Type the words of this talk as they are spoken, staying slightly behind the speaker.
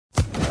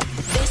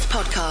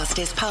podcast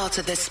is part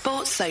of the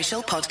Sports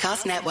Social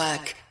Podcast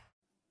Network.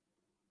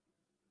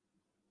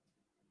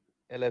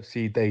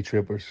 LFC Day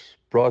Trippers,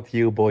 brought to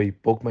you by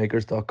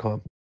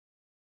bookmakers.com.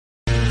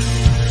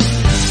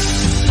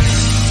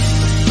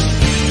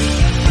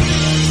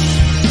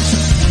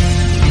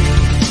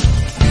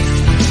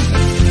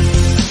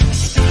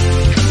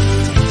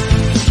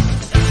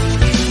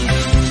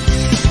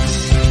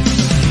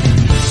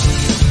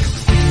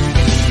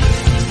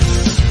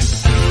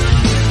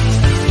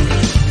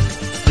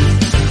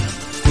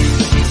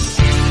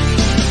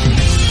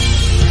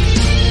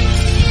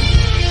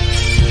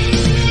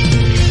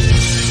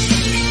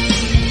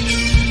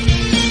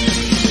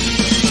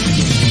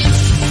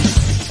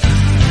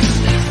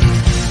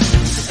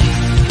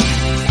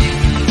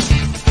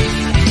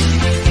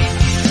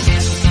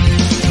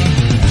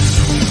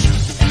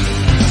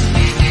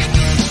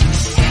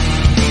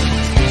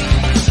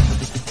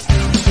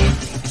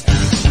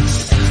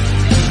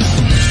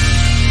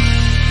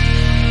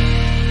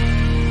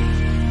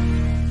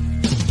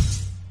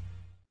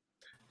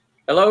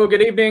 Hello,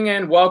 good evening,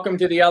 and welcome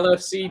to the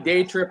LFC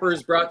Day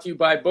Trippers, brought to you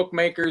by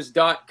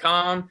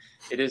bookmakers.com.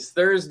 It is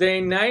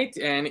Thursday night,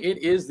 and it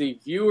is the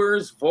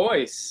viewer's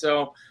voice.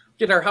 So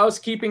get our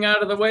housekeeping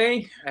out of the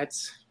way.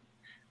 That's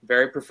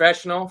very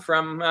professional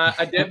from a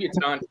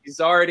debutante. He's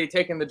already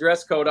taken the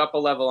dress code up a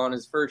level on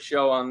his first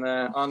show on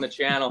the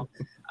channel.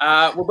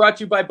 We're brought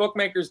to you by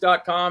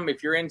bookmakers.com.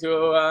 If you're into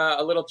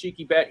a little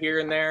cheeky bet here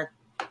and there,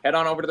 head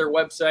on over to their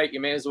website. You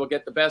may as well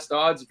get the best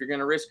odds if you're going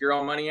to risk your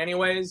own money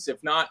anyways.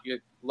 If not,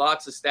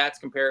 lots of stats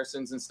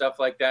comparisons and stuff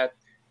like that.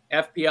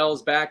 FPL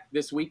is back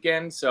this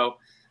weekend, so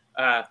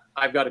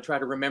I've got to try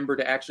to remember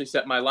to actually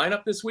set my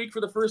lineup this week for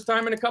the first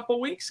time in a couple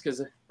of weeks, because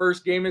the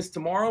first game is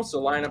tomorrow,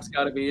 so lineup's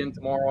got to be in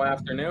tomorrow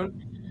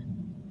afternoon.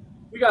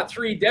 We got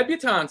 3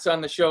 debutantes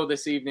on the show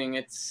this evening.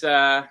 It's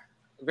a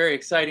very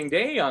exciting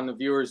day on the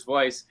viewer's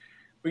voice.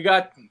 We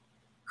got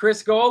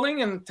Chris Golding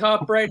in the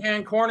top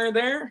right-hand corner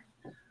there,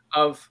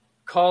 of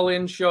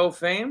call-in show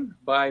fame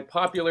by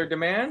popular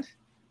demand.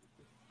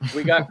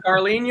 We got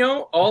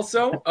Carlinho,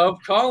 also of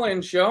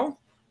call-in show,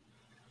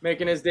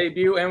 making his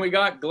debut, and we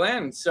got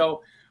Glenn.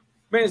 So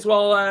may as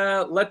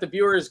well let the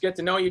viewers get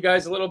to know you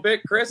guys a little bit.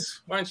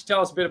 Chris, why don't you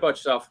tell us a bit about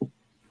yourself?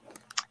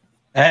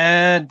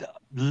 And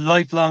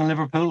lifelong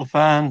Liverpool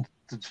fan.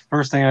 It's the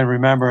first thing I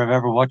remember of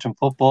ever watching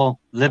football.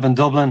 Live in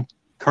Dublin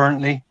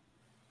currently.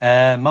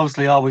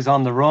 Mostly always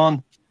on the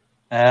run.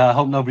 I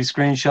hope nobody's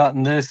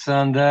screenshotting this,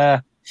 and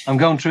I'm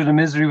going through the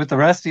misery with the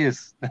rest of you.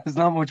 There's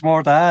not much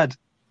more to add.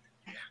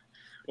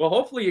 Well,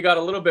 hopefully you got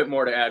a little bit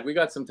more to add. We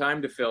got some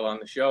time to fill on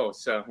the show,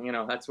 so,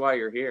 that's why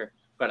you're here.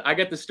 But I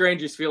get the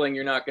strangest feeling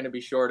you're not going to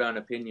be short on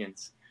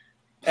opinions.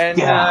 And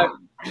yeah.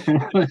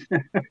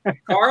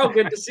 Carl,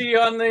 good to see you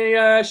on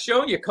the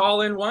show. You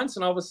call in once,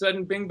 and all of a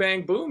sudden, bing,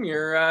 bang, boom,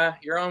 you're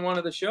on one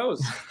of the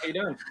shows. How you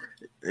doing?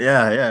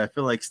 Yeah. I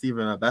feel like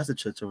Steven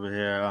Basic over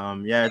here.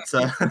 It's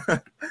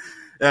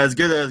yeah, it's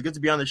good. It's good to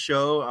be on the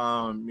show.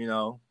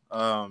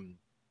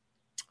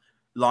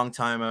 Long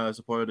time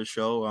supporter of the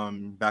show.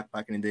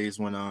 Back in the days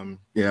when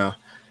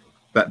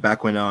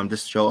back when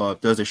this show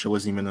Thursday show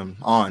wasn't even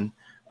on.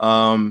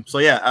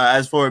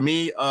 As for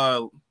me,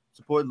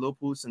 supported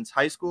Liverpool since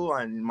high school.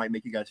 And it might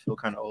make you guys feel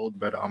kind of old,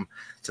 but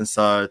since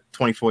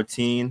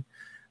 2014,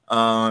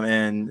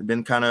 and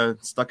been kind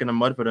of stuck in the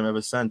mud for them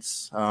ever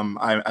since.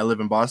 I live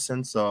in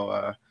Boston,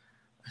 so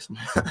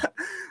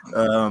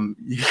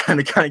you kind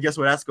of guess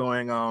where that's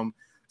going. I'm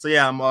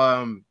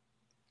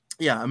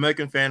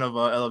American fan of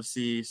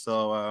LFC,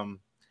 so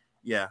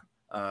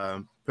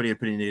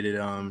pretty needed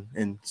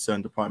in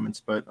certain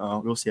departments, but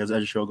we'll see as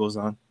the show goes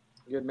on.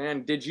 Good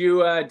man. Did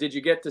you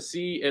get to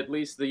see at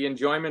least the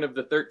enjoyment of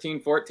the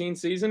 13-14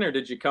 season, or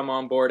did you come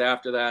on board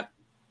after that?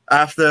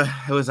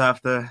 It was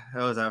after.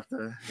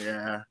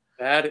 Yeah.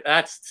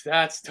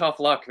 That's tough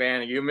luck,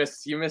 man. You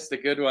missed a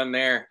good one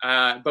there.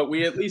 But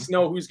we at least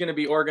know who's going to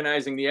be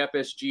organizing the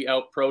FSG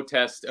Out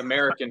Protest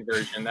American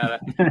version.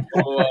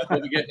 We'll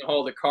be getting a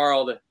hold of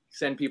Carl to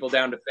send people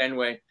down to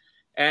Fenway.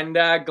 And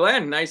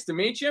Glenn, nice to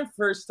meet you.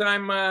 First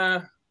time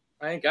I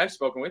think I've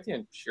spoken with you.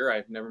 And sure,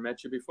 I've never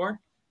met you before.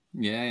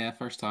 Yeah,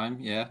 first time.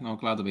 Yeah, no,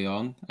 glad to be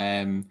on.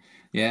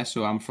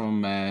 So I'm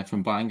from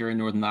Bangor in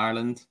Northern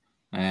Ireland.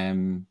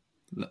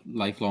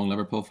 Lifelong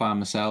Liverpool fan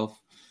myself.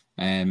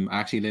 I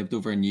actually lived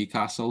over in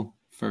Newcastle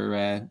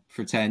for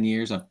 10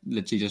 years. I've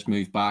literally just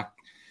moved back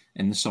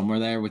in the summer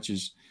there, which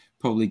is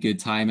probably good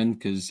timing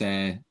because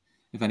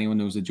if anyone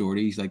knows the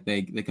Geordies, like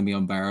they can be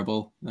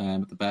unbearable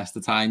at the best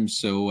of times.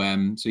 So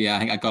yeah, I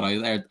think I got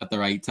out there at the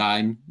right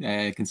time,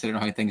 considering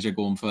how things are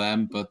going for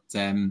them.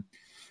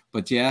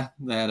 But yeah,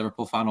 the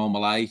Liverpool fan all my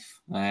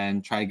life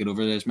and try to get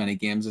over as many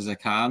games as I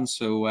can.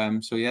 So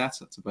yeah,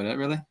 that's about it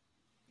really.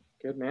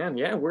 Good man.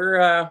 Yeah,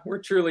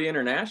 we're truly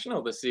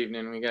international this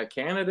evening. We got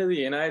Canada, the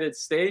United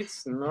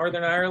States,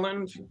 Northern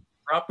Ireland,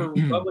 proper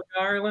Republic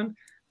of Ireland.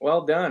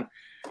 Well done.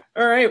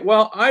 All right.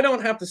 Well, I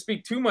don't have to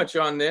speak too much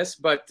on this,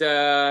 but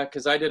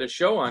because I did a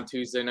show on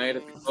Tuesday night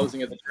at the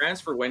closing of the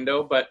transfer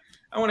window, but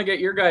I want to get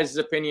your guys'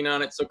 opinion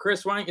on it. So,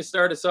 Chris, why don't you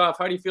start us off?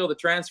 How do you feel the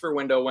transfer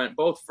window went,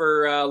 both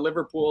for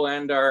Liverpool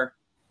and our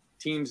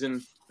teams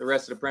in the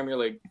rest of the Premier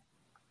League?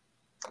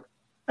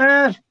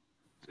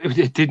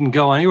 It didn't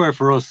go anywhere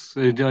for us.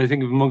 I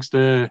think amongst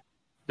the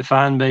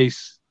fan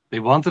base, they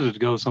wanted it to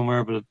go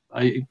somewhere, but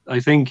I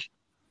think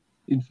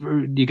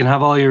you can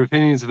have all your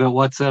opinions about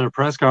what's said at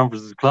press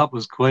conferences. Klopp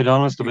was quite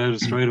honest about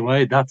it straight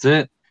away. That's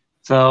it.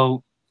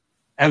 So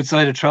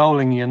outside of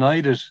trolling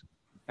United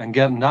and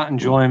getting that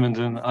enjoyment,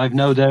 and I've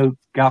no doubt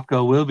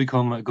Gakpo will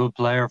become a good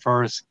player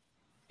for us.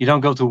 You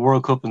don't go to a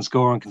World Cup and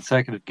score in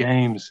consecutive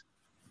games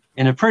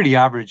in a pretty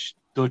average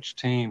Dutch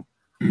team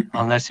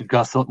unless you've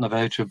got something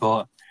about you.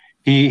 But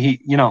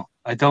he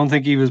I don't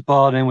think he was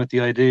bought in with the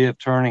idea of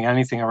turning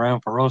anything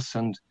around for us,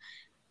 and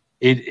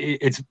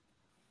it's.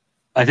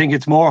 I think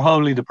it's more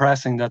wholly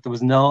depressing that there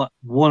was not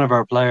one of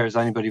our players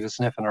anybody was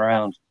sniffing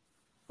around.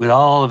 With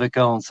all of it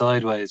going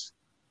sideways,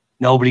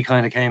 nobody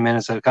kind of came in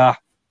and said,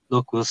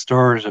 look, we'll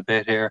stir it a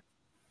bit here.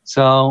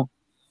 So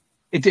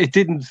it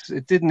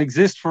didn't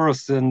exist for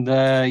us. And,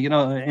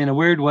 in a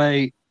weird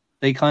way,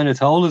 they kind of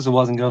told us it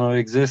wasn't going to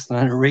exist,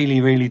 and it really,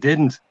 really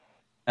didn't.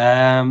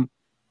 And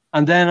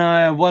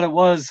then what it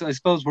was, I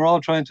suppose we're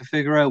all trying to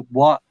figure out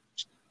what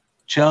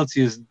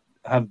Chelsea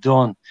have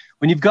done.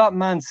 When you've got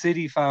Man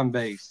City fan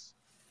base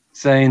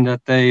saying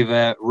that they've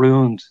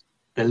ruined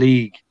the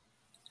league,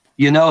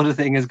 the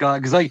thing is gone.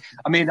 Because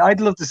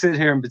I'd love to sit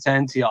here and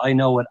pretend to you I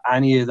know what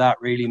any of that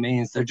really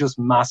means. They're just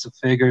massive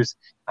figures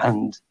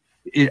and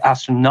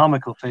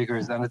astronomical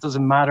figures, and it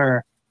doesn't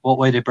matter what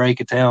way they break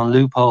it down,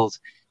 loopholes.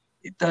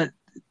 The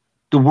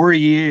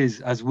worry is,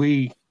 as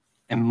we,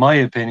 in my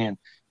opinion,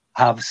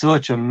 have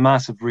such a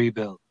massive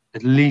rebuild,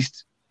 at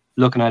least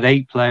looking at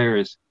 8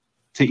 players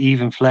to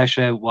even flesh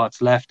out what's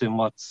left and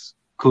what's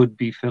could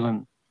be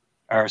filling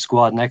our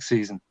squad next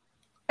season.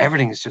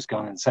 Everything has just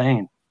gone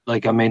insane.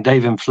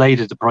 They've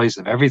inflated the price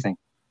of everything.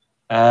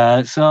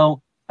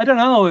 So I don't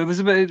know. It was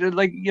a bit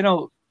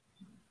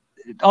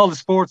all the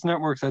sports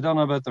networks, I don't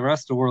know about the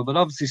rest of the world, but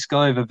obviously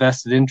Sky have a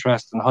vested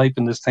interest in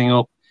hyping this thing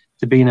up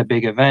to being a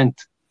big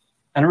event.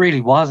 And it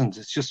really wasn't.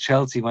 It's just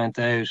Chelsea went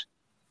out,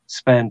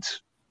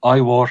 spent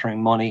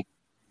eye-watering money.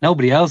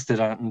 Nobody else did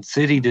that, and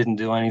City didn't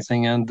do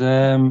anything. And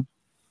I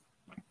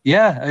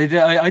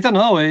don't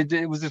know.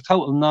 It was a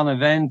total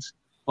non-event.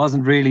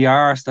 Wasn't really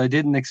arsed. I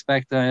didn't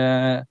expect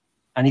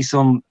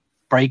some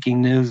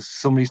breaking news.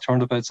 Somebody's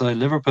turned up outside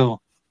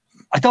Liverpool.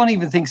 I don't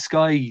even think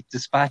Sky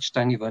dispatched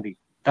anybody.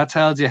 That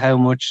tells you how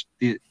much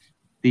the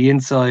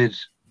inside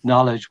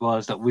knowledge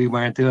was that we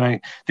weren't doing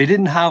anything. They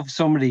didn't have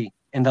somebody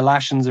in the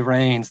lashings of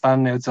rain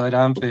standing outside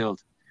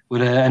Anfield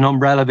with an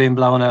umbrella being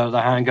blown out of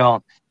their hand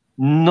going,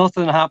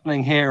 nothing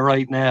happening here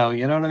right now.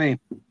 You know what I mean?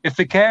 If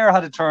the care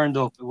had turned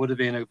up, it would have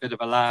been a bit of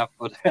a laugh.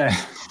 But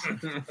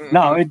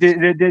no, it did.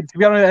 To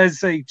be honest, I'd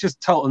say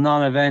just total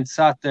non-event.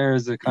 Sat there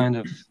as a kind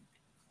of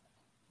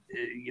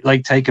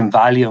like taking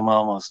Valium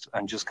almost,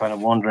 and just kind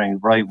of wondering,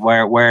 right,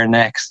 where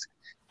next.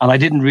 And I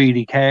didn't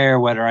really care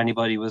whether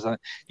anybody was. I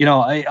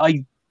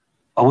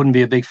wouldn't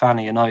be a big fan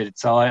of United,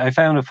 so I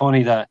found it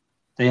funny that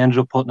they ended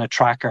up putting a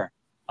tracker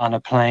on a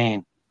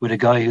plane with a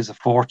guy who's a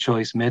 4th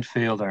choice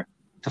midfielder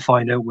to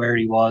find out where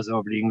he was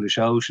over the English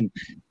Ocean.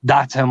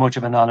 That's how much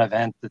of a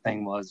non-event the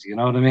thing was, you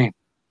know what I mean?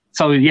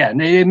 So, yeah,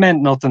 it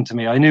meant nothing to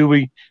me. I knew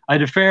I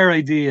had a fair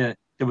idea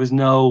there was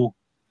no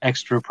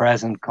extra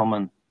present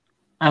coming.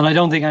 And I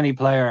don't think any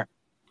player,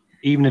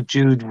 even if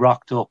Jude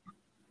rocked up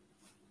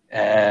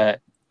and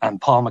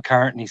Paul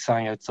McCartney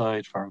sang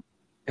outside for him,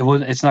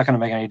 it's not going to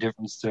make any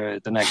difference to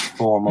the next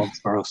 4 months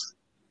for us.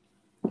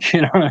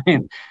 You know what I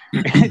mean?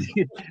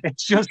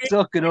 It's just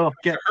suck it up.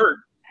 Get hurt.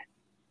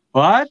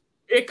 What?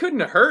 It couldn't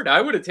have hurt.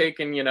 I would have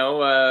taken,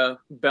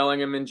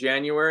 Bellingham in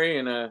January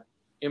in a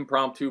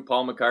impromptu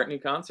Paul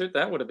McCartney concert.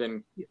 That would have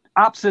been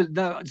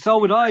absolutely. So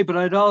would I, but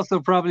I'd also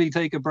probably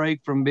take a break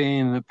from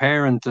being a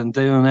parent and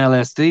doing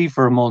LSD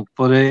for a month.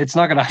 But it's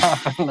not going to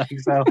happen.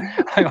 So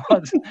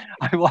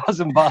I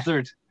wasn't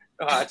bothered.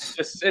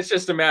 It's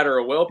just a matter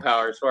of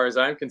willpower, as far as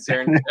I'm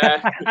concerned.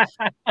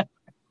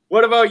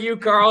 What about you,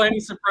 Carl?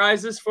 Any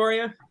surprises for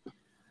you?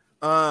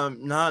 No,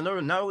 not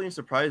really any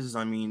surprises.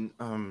 I mean,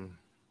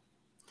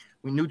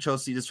 we knew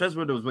Chelsea. This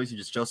transfer was basically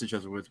just Chelsea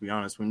transfer, to be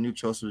honest. We knew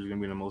Chelsea was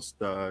going to be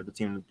the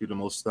team to do the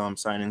most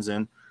signings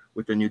in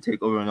with their new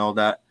takeover and all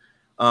that.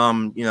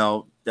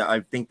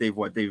 I think they've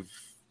like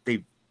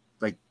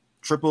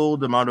tripled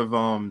the amount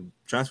of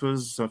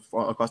transfers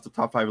across the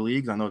top 5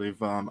 leagues. I know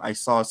they've. I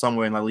saw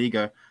somewhere in La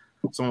Liga,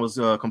 someone was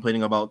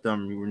complaining about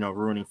them,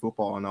 ruining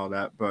football and all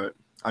that. But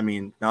I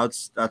mean,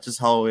 that's just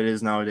how it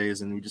is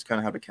nowadays, and we just kind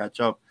of have to catch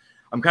up.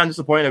 I'm kind of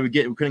disappointed that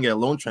we couldn't get a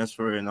loan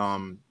transfer,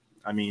 and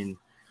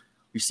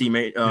we see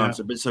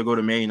Sabitzer go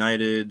to Man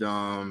United,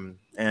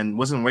 and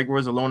wasn't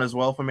Wakeward's a loan as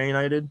well for Man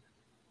United?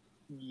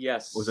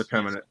 Yes. Was it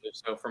permanent?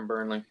 So from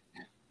Burnley.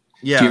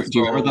 Yeah. Do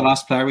you remember the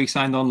last player we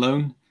signed on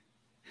loan?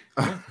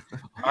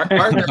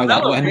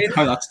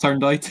 how that's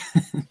turned out.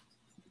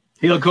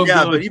 He'll come.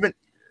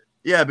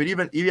 Yeah, but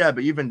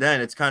even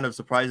then, it's kind of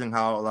surprising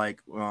how,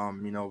 like,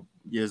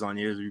 years on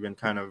years we've been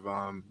kind of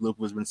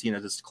Liverpool's been seen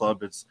as this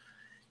club. It's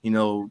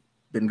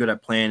been good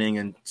at planning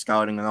and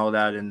scouting and all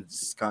that, and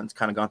it's kind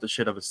of gone to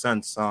shit ever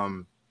since.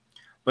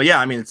 But yeah,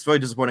 I mean, it's very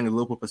disappointing in the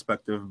Liverpool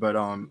perspective. But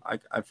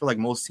I feel like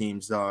most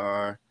teams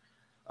are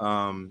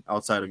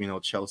outside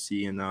of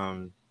Chelsea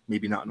and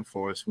maybe Nottingham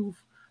Forest,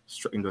 who've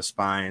stricken their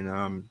spine,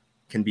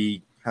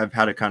 have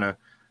had a kind of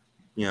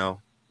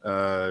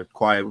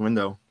quiet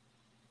window.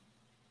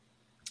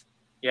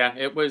 Yeah,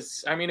 it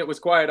was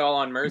quiet all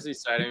on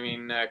Merseyside. I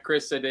mean,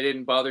 Chris said they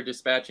didn't bother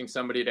dispatching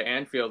somebody to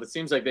Anfield. It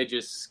seems like they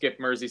just skipped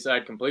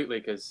Merseyside completely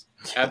because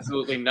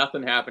absolutely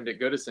nothing happened at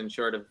Goodison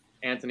short of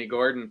Anthony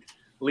Gordon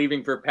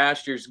leaving for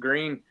pastures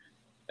green.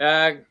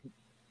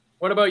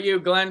 What about you,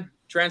 Glenn?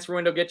 Transfer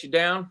window get you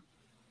down?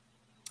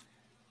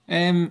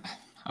 I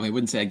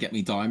wouldn't say it get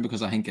me down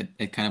because I think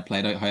it kind of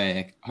played out how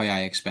I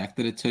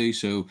expected it to.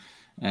 So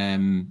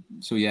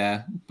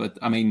yeah, but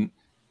I mean,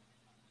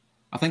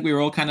 I think we were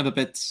all kind of a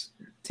bit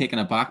taken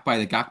aback by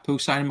the Gakpo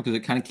signing because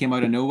it kind of came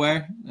out of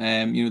nowhere.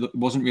 There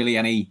wasn't really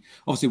any.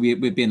 Obviously,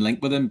 we'd been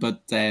linked with him,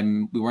 but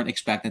we weren't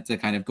expecting it to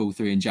kind of go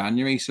through in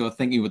January. So I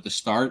think at the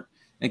start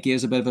it gave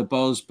us a bit of a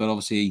buzz, but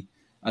obviously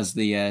as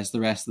the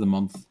rest of the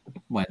month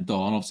went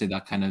on, obviously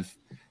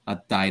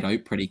that died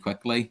out pretty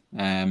quickly.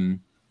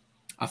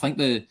 I think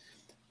the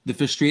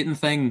frustrating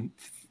thing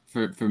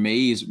for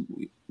me is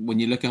when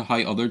you look at how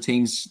other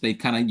teams, they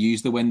kind of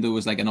use the window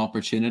as like an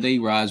opportunity,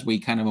 whereas we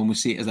kind of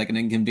almost see it as like an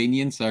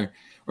inconvenience, or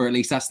at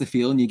least that's the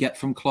feeling you get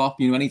from Klopp.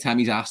 Anytime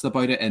he's asked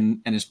about it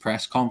in his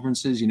press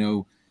conferences,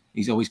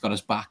 he's always got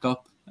his back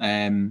up. But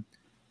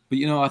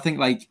I think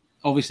like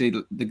obviously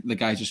the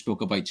guys just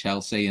spoke about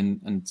Chelsea and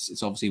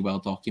it's obviously well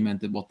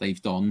documented what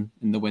they've done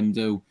in the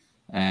window.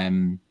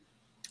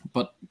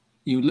 But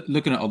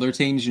looking at other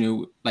teams,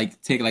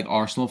 like take like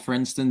Arsenal for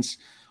instance.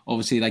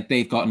 Obviously, like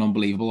they've got an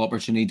unbelievable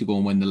opportunity to go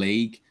and win the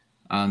league,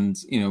 and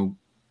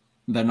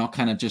they're not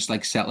kind of just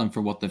like settling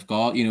for what they've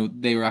got.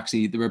 They were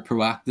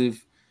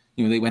proactive.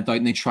 They went out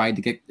and they tried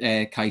to get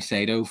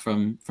Caicedo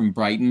from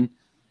Brighton,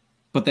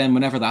 but then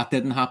whenever that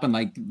didn't happen,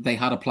 like they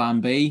had a plan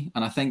B,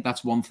 and I think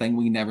that's one thing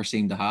we never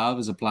seem to have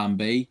is a plan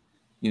B.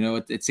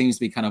 It seems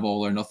to be kind of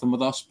all or nothing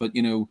with us, but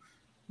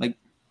like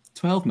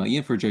 12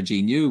 million for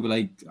Jorginho,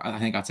 like I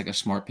think that's like a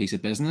smart piece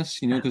of business,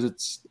 because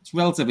it's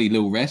relatively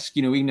low risk.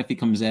 Even if he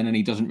comes in and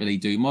he doesn't really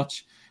do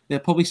much, they'll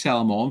probably sell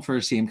him on for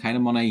the same kind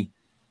of money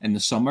in the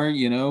summer,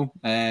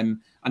 and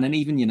then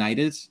even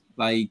United,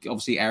 like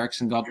obviously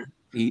Eriksen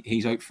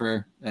he's out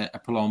for a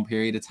prolonged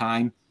period of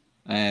time,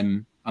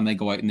 and they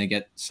go out and they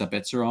get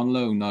Sabitzer on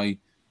loan. Now,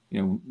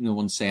 no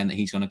one's saying that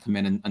he's going to come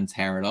in and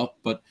tear it up,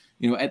 but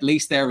at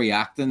least they're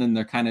reacting and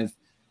they're kind of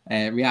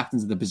reacting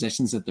to the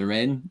positions that they're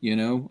in.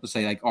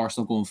 Say like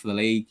Arsenal going for the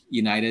league,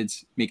 United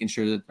making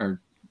sure that they're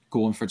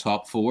going for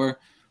top four,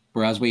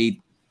 whereas we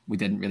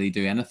didn't really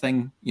do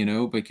anything,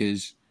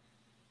 because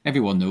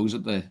everyone knows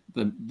that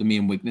the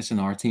main weakness in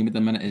our team at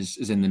the minute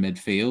is in the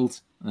midfield,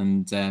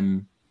 and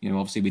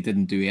obviously we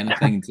didn't do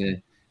anything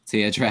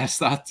to address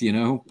that,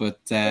 but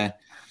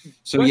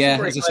so yeah,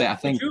 as I say, I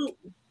think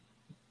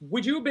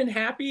would you have been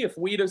happy if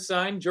we'd have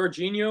signed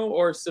Jorginho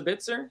or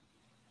Sabitzer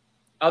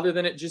other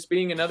than it just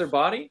being another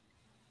body?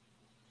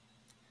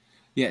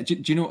 Yeah, do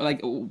you know,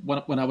 like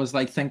when I was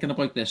like thinking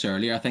about this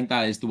earlier, I think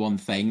that is the one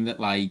thing that,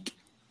 like,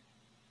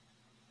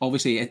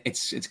 obviously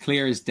it's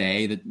clear as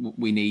day that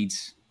we need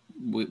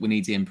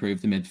to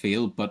improve the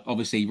midfield, but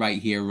obviously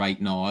right here, right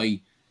now,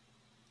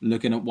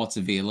 looking at what's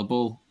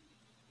available,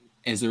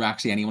 is there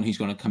actually anyone who's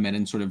going to come in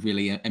and sort of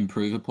really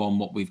improve upon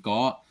what we've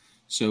got?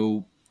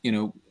 So,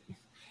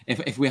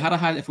 if we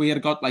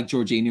had got like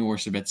Jorginho or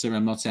Sabitzer,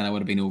 I'm not saying I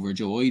would have been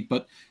overjoyed,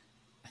 but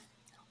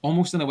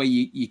almost in a way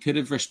you could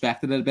have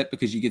respected it a bit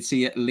because you could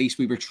see at least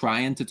we were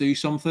trying to do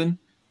something.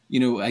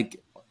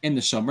 Like in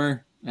the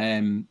summer,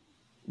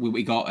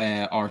 we got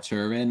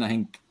Arthur in. I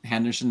think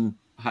Henderson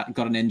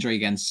got an injury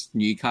against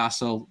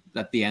Newcastle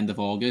at the end of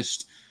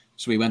August,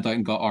 so we went out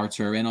and got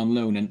Arthur in on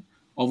loan, and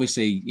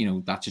obviously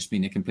that just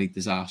been a complete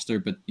disaster,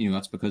 but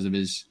that's because of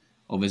his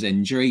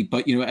injury.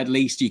 But at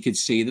least you could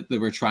see that they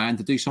were trying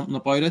to do something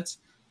about it,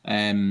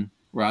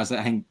 whereas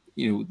I think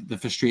the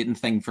frustrating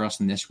thing for us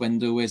in this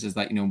window is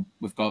that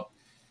we've got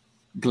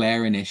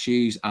glaring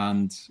issues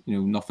and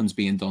nothing's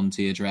being done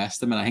to address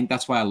them, and I think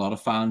that's why a lot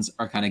of fans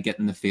are kind of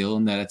getting the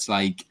feeling that it's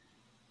like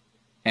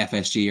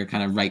FSG are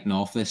kind of writing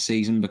off this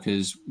season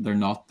because they're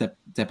not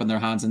dipping their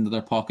hands into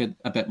their pocket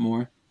a bit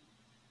more.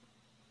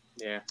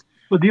 Yeah.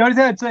 Well, the other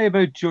thing I'd say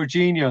about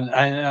Jorginho,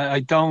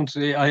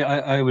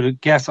 I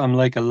would guess I'm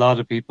like a lot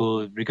of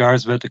people,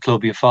 regardless about the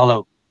club you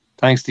follow,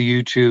 thanks to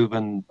YouTube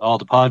and all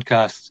the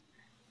podcasts,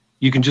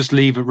 you can just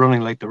leave it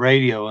running like the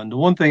radio. And the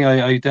one thing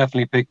I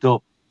definitely picked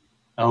up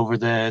over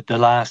the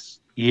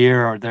last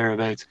year or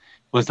thereabouts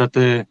was that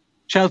the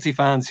Chelsea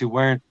fans who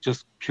weren't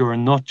just pure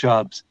nut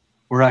jobs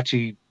were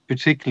actually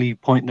particularly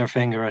pointing their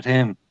finger at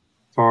him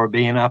for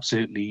being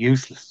absolutely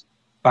useless.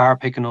 bar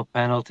picking up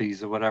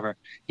penalties or whatever.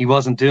 He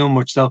wasn't doing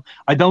much. So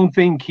I don't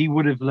think he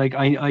would have, like,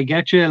 I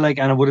get you, like,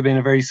 and it would have been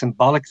a very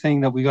symbolic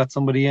thing that we got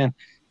somebody in.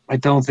 I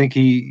don't think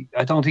he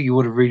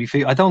would have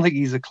really I don't think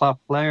he's a Klopp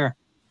player.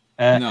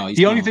 No,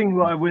 the only thing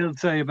I will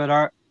say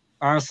about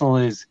Arsenal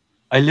is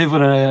I live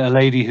with a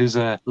lady who's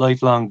a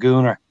lifelong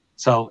gooner,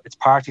 so it's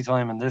party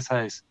time in this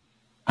house,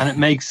 and it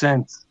makes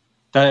sense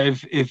that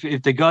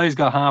if the guy's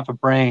got half a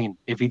brain,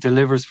 if he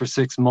delivers for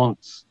 6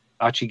 months,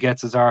 actually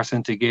gets his arse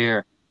into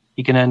gear,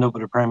 he can end up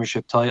with a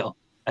Premiership title,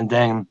 and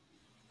then,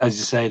 as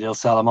you say, they'll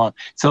sell him on.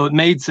 So it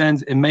made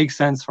sense. It makes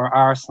sense for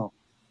Arsenal,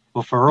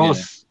 but for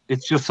us,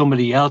 it's just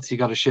somebody else you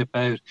got to ship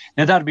out.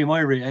 Now that'd be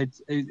my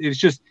it was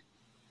just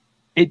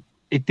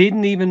it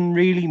didn't even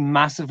really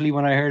massively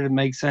when I heard it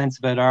make sense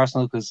about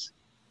Arsenal, because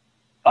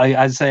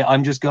I'd say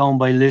I'm just going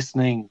by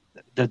listening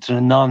to the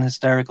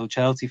non-hysterical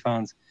Chelsea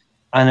fans,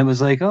 and it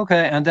was like,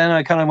 okay. And then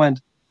I kind of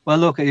went, well,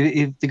 look,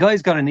 if the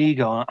guy's got an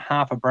ego and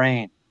half a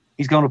brain,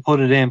 he's going to put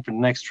it in for the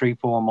next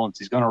 3-4 months.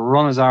 He's going to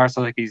run his arse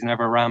like he's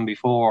never ran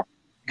before,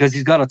 because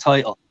he's got a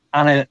title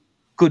and a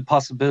good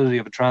possibility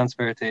of a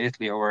transfer to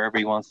Italy or wherever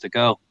he wants to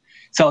go.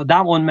 So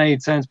that one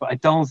made sense, but I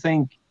don't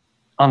think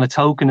on a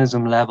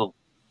tokenism level.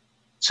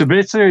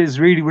 Sabitzer is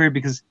really weird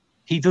because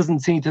he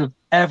doesn't seem to have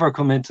ever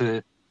come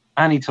into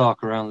any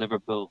talk around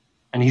Liverpool,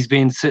 and he's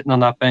been sitting on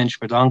that bench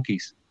for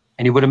donkeys.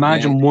 And you would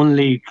imagine one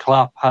league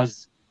Klopp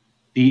has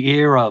the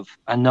ear of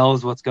and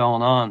knows what's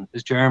going on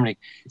is Germany.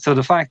 So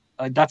the fact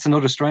that's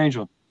another strange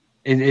one.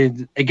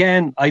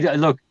 Again,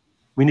 look,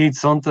 we need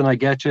something. I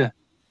get you,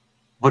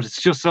 but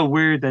it's just so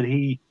weird that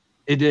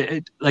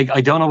like, I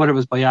don't know whether it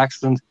was by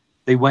accident.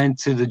 They went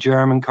to the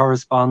German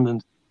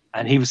correspondent,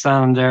 and he was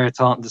standing there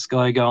taunting the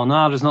sky, going,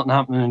 "No, there's nothing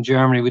happening in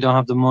Germany. We don't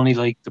have the money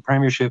like the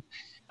Premiership."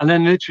 And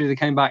then literally they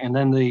came back, and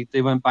then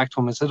they went back to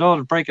him and said, "Oh,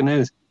 the breaking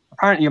news.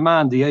 Apparently your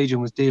man, the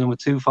agent, was dealing with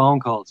 2 phone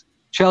calls.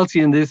 Chelsea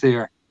in this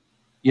ear,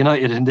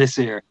 United in this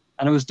ear."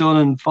 And it was done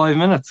in 5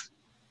 minutes.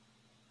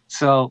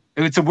 So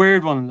it's a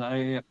weird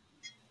one.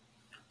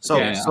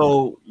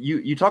 So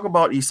you talk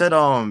about, you said,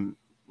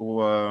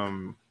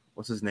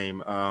 what's his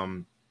name?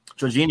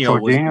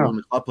 Jorginho was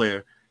a club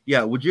player.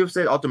 Yeah, would you have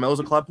said Altomello's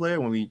a club player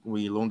when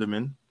we loaned him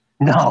in?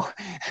 No.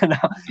 So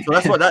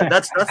that's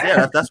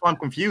why I'm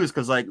confused,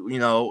 because, like, you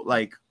know,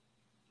 like,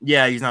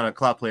 yeah, he's not a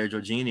club player,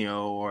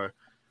 Jorginho, or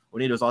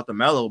we need those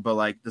Altomello, but,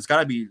 like, there's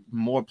got to be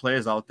more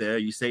players out there.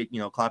 You say,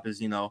 you know, Klopp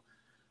is, you know,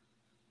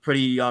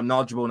 pretty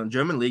knowledgeable in the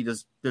German league.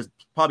 There's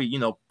probably, you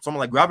know, someone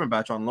like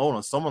Gravenberch on loan,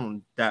 or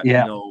someone that, you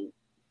know,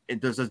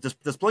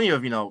 there's plenty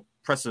of, you know,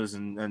 pressers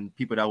and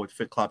people that would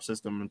fit Klopp's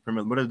system,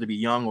 and whether to be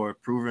young or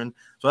proven.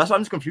 So that's why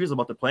I'm just confused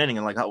about the planning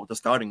and, like, how with the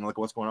scouting, like,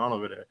 what's going on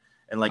over there.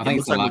 And, like, it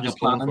looks like we're just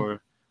going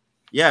for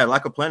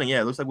lack of planning.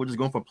 Yeah, it looks like we're just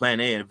going for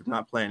plan A, and if it's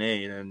not plan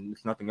A, then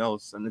it's nothing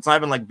else. And it's not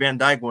even like Van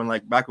Dijk, when,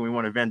 like, back when we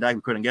wanted Van Dijk,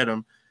 we couldn't get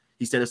him.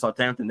 He stayed at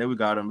Southampton, then we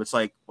got him. It's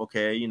like,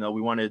 okay, you know,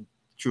 we wanted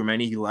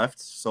Tchouameni, he left,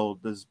 so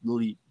there's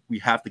really, we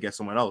have to get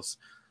someone else.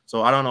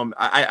 So I don't know.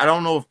 I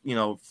don't know if, you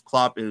know, if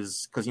Klopp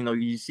is, because, you know,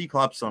 you see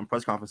Klopp's on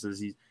press conferences,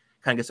 he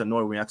kind of gets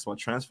annoyed when he asks about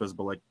transfers,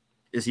 but, like,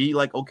 is he,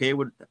 like, okay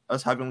with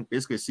us having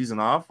basically a season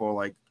off? Or,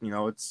 like, you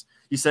know,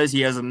 he says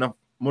he has enough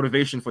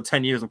motivation for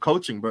 10 years of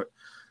coaching, but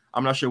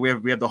I'm not sure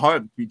we have the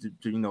heart to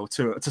you know,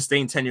 to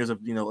sustain 10 years of,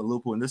 you know,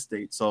 Liverpool in this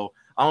state. So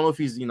I don't know if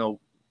he's, you know,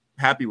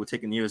 happy with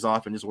taking years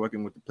off and just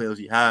working with the players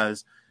he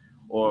has,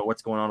 or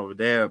what's going on over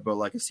there. But,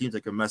 like, it seems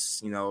like a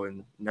mess, you know,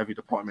 in every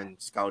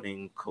department,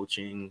 scouting,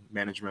 coaching,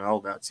 management, all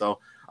that. So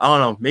I don't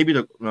know. Maybe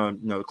the you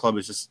know, the club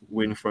is just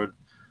waiting for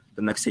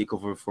the next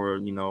takeover for,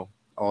 you know,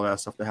 all that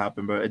stuff to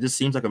happen. But it just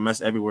seems like a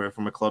mess everywhere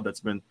from a club that's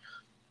been,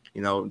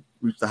 you know,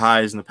 reached the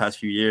highs in the past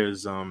few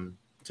years,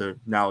 to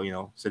now, you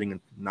know, sitting in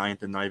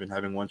 9th and not even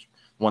having one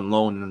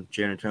loan in the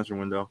January transfer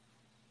window.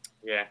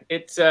 Yeah,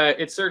 it's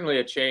certainly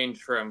a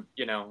change from,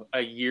 you know,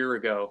 a year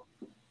ago,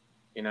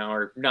 you know,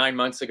 or 9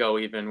 months ago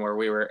even, where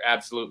we were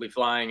absolutely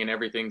flying and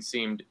everything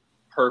seemed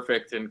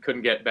perfect and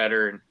couldn't get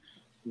better. And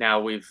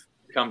now we've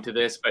come to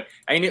this. But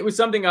I mean, it was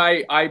something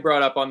I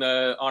brought up on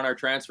our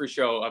transfer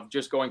show, of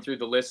just going through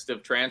the list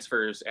of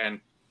transfers, and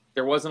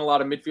there wasn't a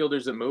lot of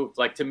midfielders that moved.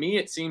 Like, to me,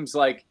 it seems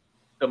like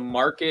the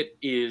market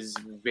is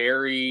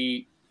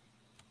very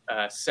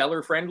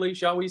seller friendly,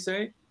 shall we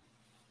say?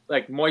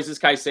 Like, Moises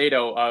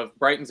Caicedo of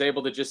Brighton's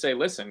able to just say,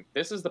 listen,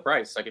 this is the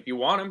price. Like, if you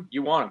want him,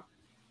 you want him.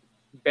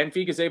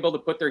 Benfica's able to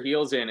put their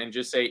heels in and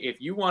just say, if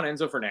you want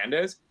Enzo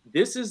Fernandez,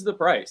 this is the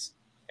price.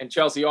 And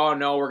Chelsea, oh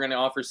no, we're going to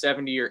offer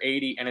 70 or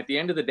 80. And at the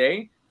end of the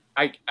day,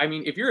 I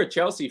mean, if you're a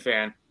Chelsea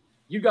fan,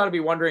 you got to be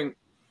wondering,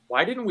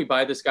 why didn't we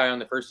buy this guy on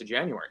the 1st of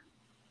January?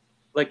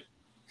 Like,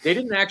 they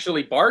didn't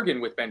actually bargain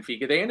with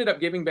Benfica. They ended up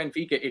giving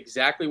Benfica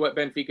exactly what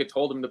Benfica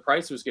told them the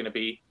price was going to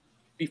be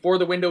before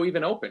the window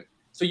even opened.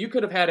 So you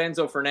could have had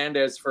Enzo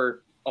Fernandez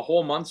for a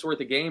whole month's worth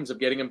of games of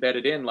getting him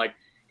bedded in. Like,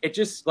 it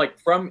just, like,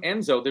 from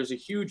Enzo, there's a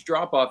huge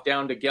drop off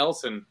down to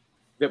Gelson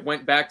that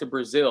went back to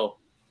Brazil.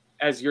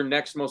 as your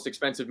next most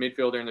expensive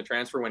midfielder in the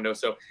transfer window.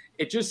 So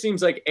it just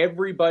seems like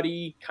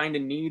everybody kind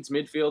of needs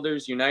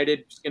midfielders.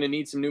 United is going to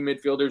need some new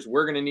midfielders.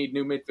 We're going to need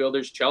new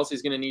midfielders.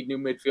 Chelsea's going to need new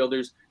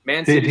midfielders.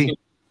 Man City's going to need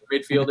new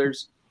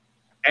midfielders.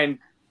 And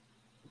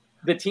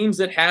the teams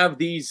that have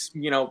these,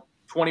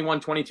 21,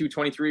 22,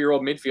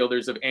 23-year-old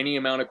midfielders of any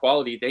amount of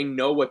quality, they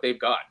know what they've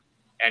got,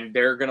 and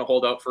they're going to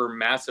hold out for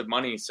massive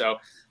money. So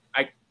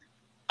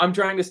I'm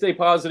trying to stay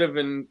positive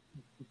and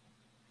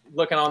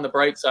looking on the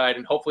bright side,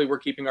 and hopefully we're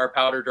keeping our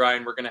powder dry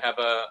and we're going to have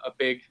a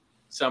big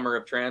summer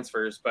of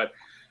transfers. But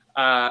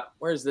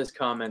where's this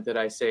comment that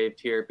I saved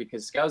here?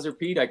 Because Scouser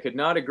Pete, I could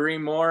not agree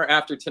more.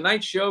 After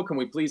tonight's show, can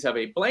we please have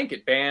a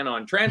blanket ban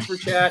on transfer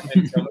chat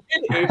until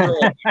April?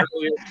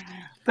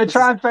 The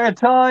transfer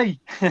tie.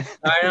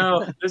 I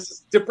know. This is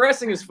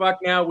depressing as fuck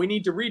now. We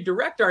need to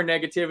redirect our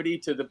negativity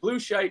to the blue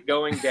shite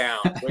going down,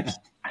 which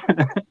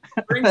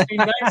brings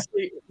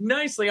me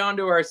nicely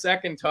onto our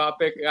second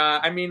topic.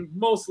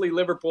 Mostly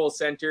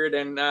Liverpool-centered,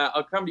 and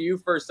I'll come to you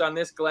first on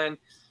this, Glenn.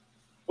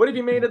 What have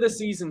you made of the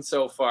season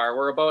so far?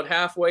 We're about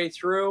halfway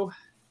through.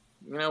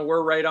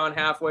 We're right on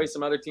halfway.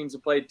 Some other teams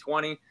have played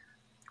 20.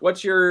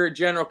 What's your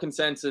general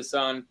consensus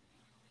on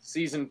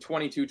season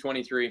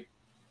 22-23?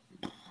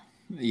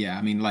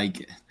 Yeah,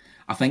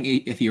 I think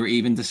if you were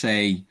even to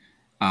say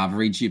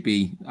average, you'd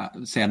be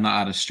saying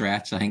that at a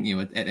stretch. I think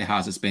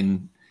it's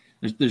been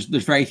there's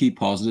very few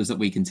positives that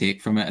we can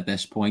take from it at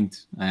this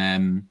point.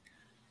 I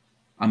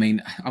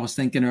was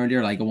thinking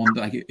earlier, I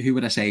wonder, who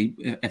would I say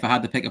if I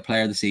had to pick a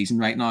player of the season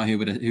right now? Who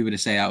would I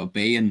say that would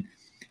be? And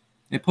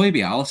it'd probably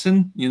be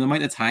Alisson. The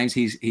amount of times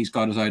he's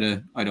got us out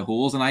of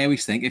holes. And I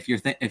always think if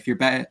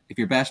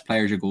your best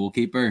player is your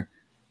goalkeeper,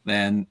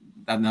 then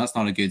that's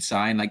not a good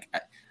sign.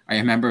 I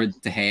remember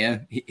De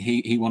Gea,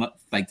 he won it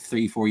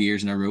 3-4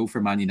 years in a row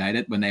for Man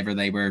United whenever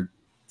they were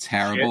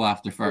terrible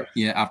after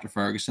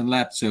Ferguson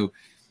left. So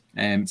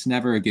it's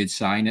never a good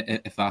sign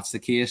if that's the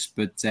case.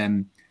 But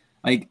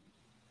I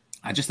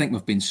just think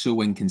we've been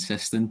so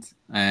inconsistent.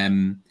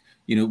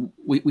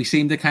 We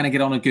seem to kind of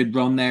get on a good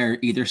run there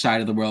either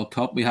side of the World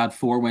Cup. We had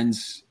 4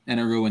 wins in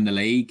a row in the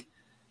league,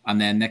 and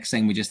then next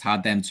thing we just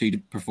had them 2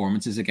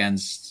 performances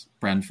against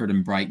Brentford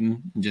and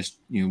Brighton, and just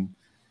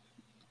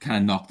kind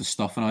of knocked the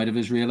stuffing out of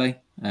us, really.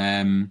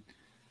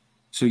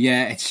 So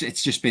yeah,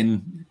 it's just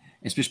been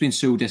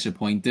so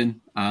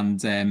disappointing.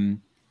 And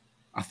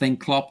I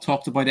think Klopp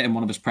talked about it in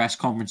one of his press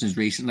conferences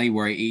recently,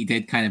 where he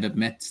did kind of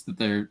admit that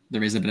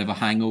there is a bit of a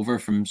hangover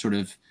from sort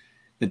of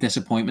the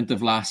disappointment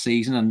of last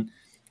season. And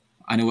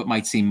I know it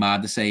might seem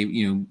mad to say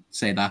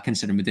that,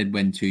 considering we did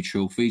win 2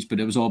 trophies, but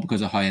it was all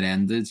because of how it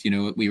ended.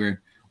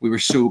 We were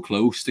so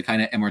close to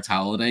kind of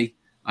immortality,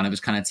 and it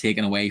was kind of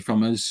taken away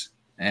from us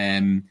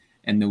in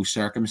those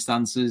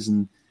circumstances.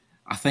 And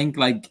I think,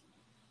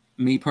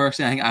 me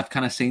personally, I think I've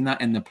kind of seen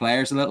that in the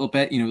players a little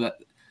bit. That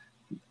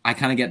I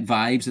kind of get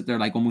vibes that they're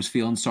almost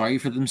feeling sorry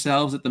for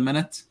themselves at the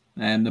minute.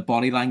 The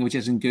body language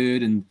isn't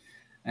good, and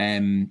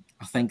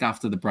I think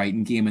after the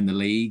Brighton game in the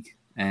league,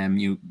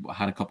 you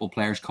had a couple of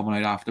players coming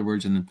out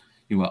afterwards and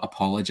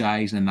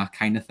apologising and that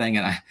kind of thing.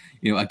 And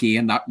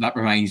again, that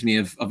reminds me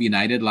of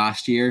United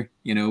last year.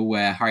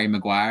 Harry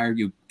Maguire,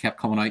 you kept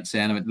coming out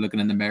saying about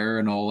looking in the mirror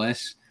and all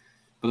this.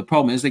 But the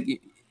problem is,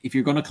 if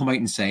you're going to come out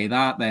and say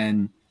that,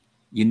 then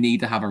you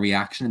need to have a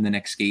reaction in the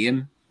next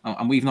game.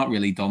 And we've not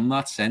really done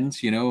that since,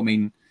 I know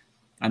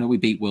we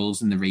beat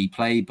Wolves in the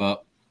replay,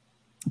 but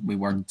I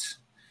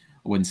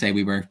wouldn't say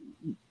we were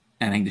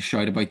anything to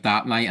shout about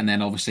that night. And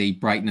then obviously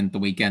Brighton at the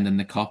weekend in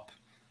the Cup,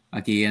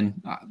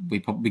 again, we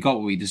got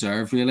what we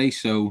deserved, really.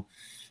 So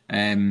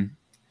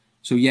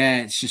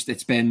yeah,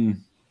 it's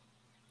been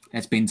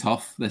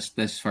tough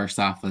this first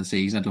half of the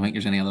season. I don't think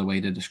there's any other way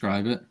to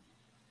describe it.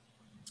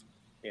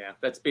 Yeah,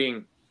 that's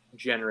being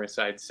generous,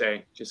 I'd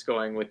say. Just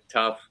going with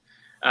tough.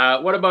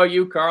 What about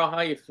you, Carl?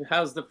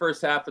 How's the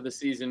first half of the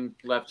season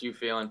left you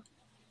feeling?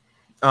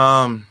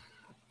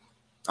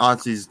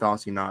 Honestly, it's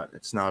not.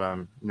 It's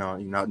not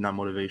not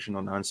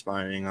motivational, not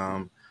inspiring.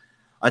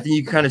 I think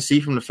you can kind of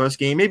see from the first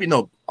game. Maybe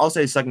no, I'll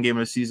say second game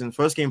of the season.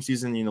 First game of the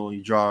season,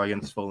 you draw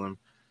against Fulham.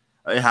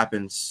 It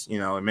happens.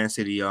 Man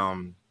City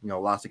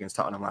lost against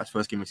Tottenham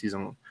first game of the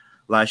season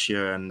last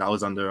year, and that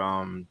was under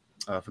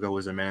I forgot who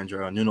was their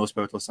manager, Nuno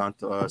Espirito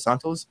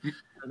Santos.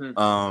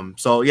 Mm-hmm.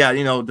 So yeah,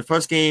 the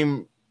first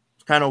game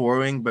kind of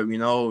worrying, but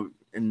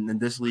in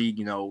this league,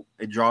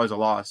 it draws a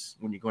loss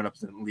when you're going up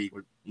to the league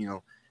with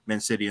Man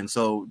City, and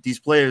so these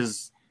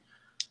players,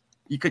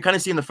 you could kind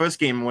of see in the first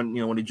game when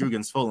they drew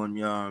against Fulham,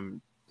 they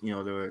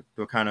were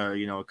kind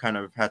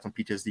of had some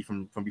PTSD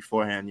from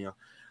beforehand,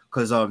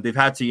 because they've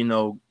had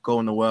to go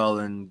in the well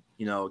and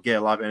get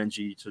a lot of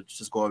energy to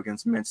just go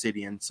against Man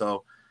City, and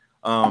so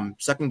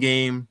second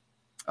game.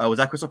 Was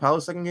that Crystal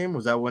Palace second game?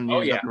 Was that when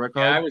you got the red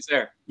card? Yeah, I was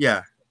there.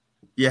 Yeah.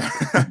 Yeah.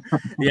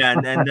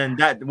 and then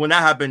that when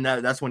that happened,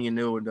 that's when you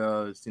knew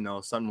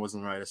something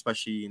wasn't right,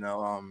 especially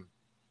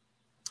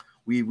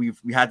we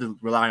had to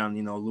rely on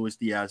Luis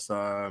Diaz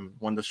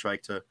wonder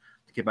strike to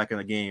get back in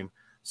the game.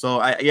 So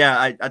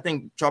I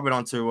think drop it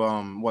onto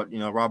what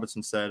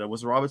Robertson said.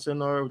 Was it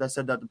Robertson or that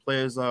said that the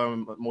players are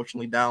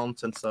emotionally down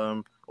since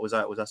or was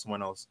that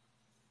someone else?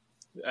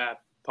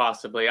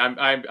 Possibly.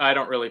 I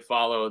don't really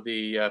follow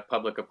the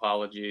public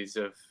apologies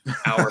of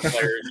our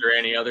players or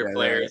any other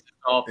players.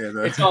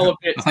 It's all a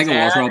bit. I think it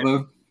was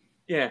Robo.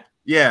 Yeah.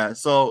 Yeah.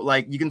 So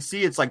like you can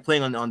see it's like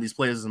playing on these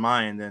players'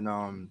 mind, and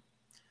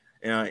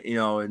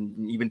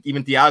and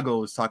even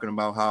Thiago was talking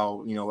about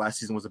how last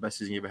season was the best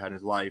season he ever had in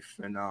his life,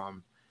 and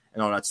all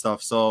that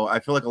stuff. So I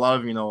feel like a lot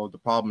of the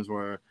problems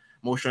were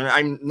emotional.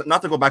 I'm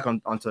not to go back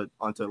onto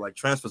like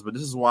transfers, but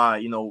this is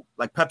why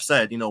like Pep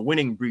said,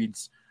 winning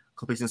breeds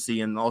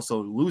complacency, and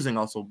also losing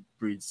also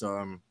breeds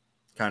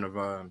kind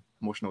of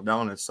emotional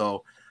downness.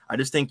 So I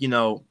just think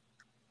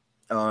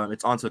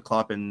it's onto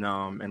Klopp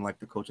and like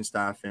the coaching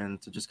staff,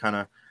 and to just kind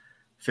of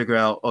figure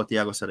out. Oh,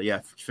 Thiago said it. Yeah,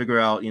 figure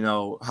out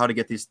how to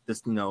get this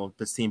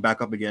team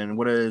back up again.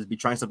 Whether it's be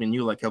trying something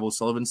new, like Kevin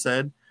Sullivan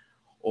said,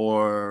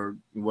 or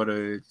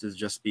whether it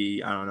just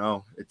be, I don't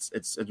know.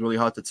 It's really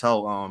hard to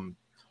tell.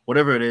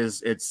 Whatever it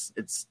is, it's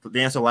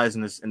the answer lies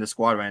in the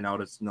squad right now.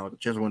 It's the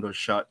transfer window is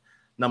shut.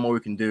 Not more we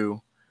can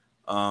do.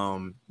 I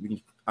don't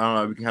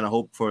know. We can kind of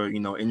hope for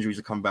injuries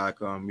to come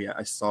back.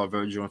 I saw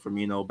Virgil and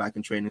Firmino back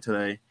in training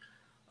today.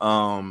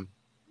 Were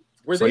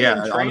they in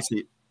training?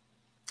 Honestly,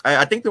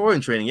 I think they were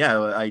in training.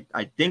 Yeah,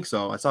 I think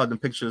so. I saw them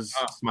pictures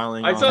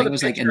smiling. I think it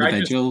was like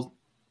individual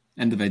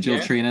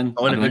training.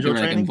 Oh, individual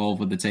training. Like involved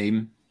with the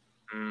team.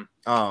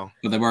 Oh,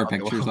 but there were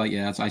pictures. Well.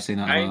 I seen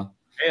that as well.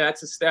 Hey,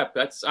 that's a step.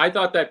 I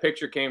thought that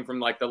picture came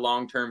from like the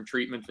long-term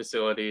treatment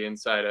facility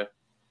inside of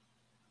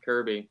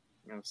Kirby.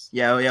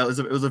 Yeah.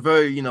 It was a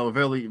very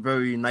very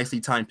very nicely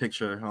timed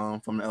picture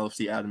from the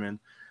LFC admin.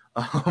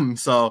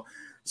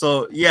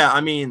 So yeah,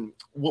 I mean,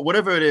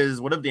 whatever it is,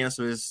 whatever the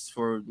answer is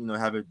for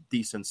have a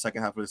decent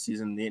second half of the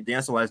season, the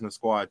answer lies in the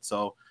squad.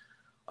 So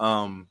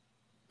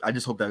I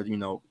just hope that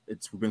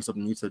it brings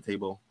something new to the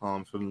table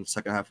from the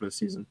second half of the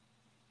season.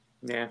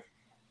 Yeah,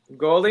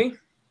 Goldie,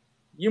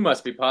 you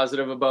must be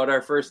positive about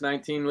our first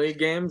 19 league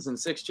games and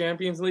 6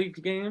 Champions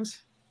League games.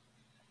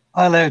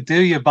 I'll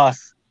outdo you,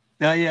 boss.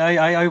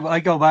 I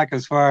go back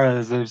as far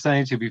as I was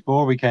saying to you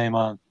before we came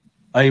on.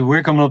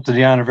 We're coming up to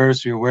the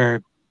anniversary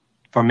where,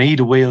 for me,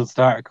 the wheels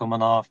started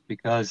coming off,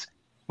 because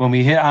when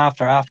we hit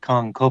after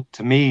AFCON Cup,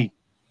 to me,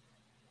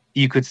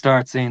 you could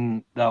start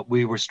seeing that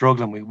we were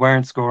struggling. We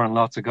weren't scoring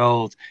lots of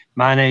goals.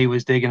 Mane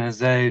was digging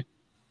us out.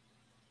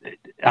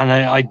 And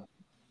I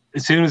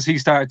as soon as he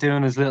started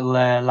doing his little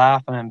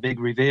laughing and big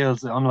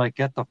reveals, I'm like,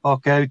 get the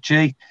fuck out,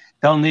 G.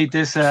 Don't need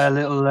this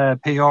little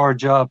PR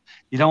job.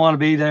 You don't want to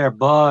be there.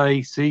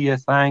 Bye. See you.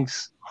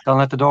 Thanks. Don't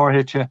let the door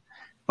hit you.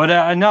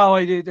 But no,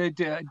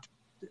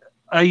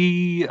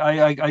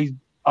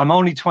 I'm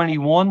only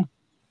 21,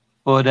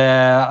 but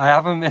I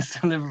haven't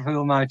missed a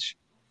Liverpool match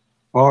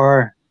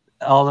for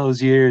all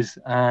those years,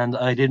 and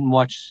I didn't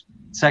watch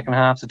second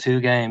halves of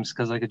 2 games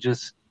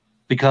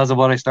because of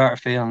what I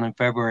started feeling in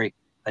February.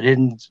 I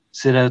didn't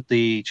sit out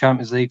the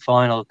Champions League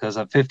final because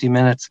at 50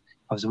 minutes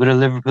I was with a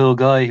Liverpool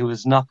guy who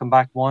was knocking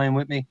back wine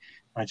with me.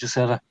 I just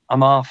said,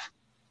 I'm off.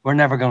 We're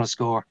never going to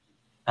score.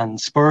 And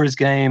Spurs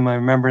game, I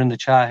remember in the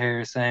chat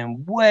here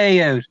saying,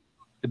 way out,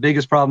 the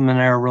biggest problem in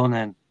our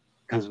run-in,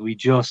 because we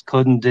just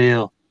couldn't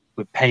deal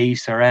with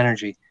pace or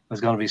energy, was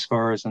going to be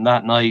Spurs. And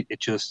that night,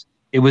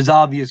 it was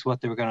obvious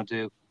what they were going to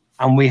do.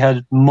 And we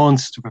had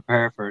months to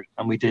prepare for it,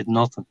 and we did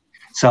nothing.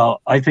 So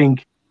I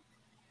think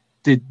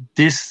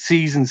this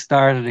season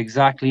started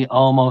exactly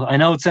almost. I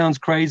know it sounds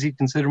crazy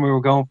considering we were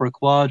going for a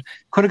quad.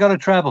 Could have got a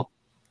treble.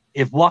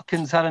 If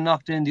Watkins had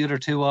knocked in the other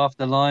 2 off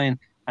the line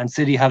and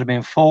City had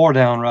been 4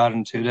 down rather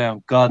than 2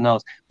 down, God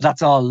knows. But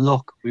that's all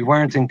luck. We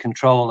weren't in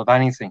control of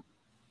anything.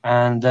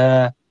 And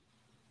the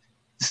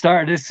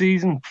start of this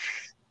season,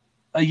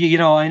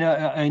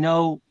 I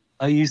know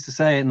I used to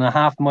say it, and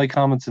half my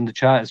comments in the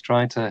chat is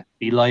trying to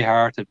be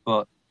lighthearted,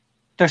 but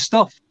they're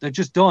stuff. They're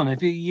just done.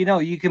 If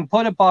you can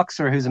put a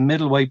boxer who's a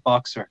middleweight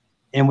boxer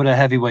in with a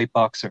heavyweight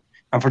boxer,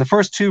 and for the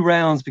first 2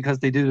 rounds, because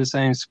they do the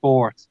same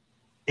sport,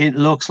 it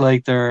looks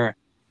like there's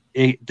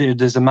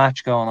a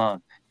match going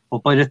on.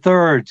 But by the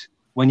 3rd,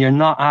 when you're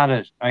not at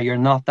it or you're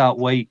not that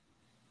weight,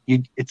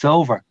 it's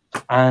over.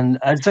 And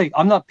I'd say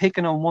I'm not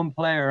picking on one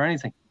player or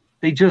anything.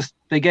 They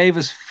gave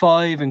us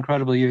 5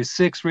 incredible years,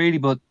 6 really,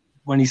 but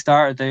when he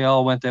started, they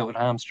all went out with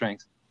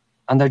hamstrings,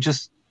 and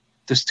there's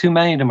too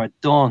many of them are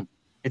done.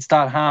 It's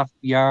that half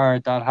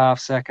yard, that half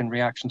second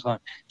reaction time.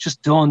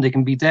 Just done. They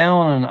can be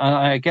down, and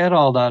I get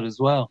all that as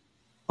well.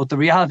 But the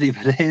reality of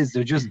it is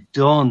they're just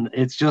done.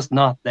 It's just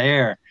not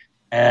there.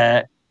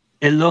 It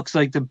looks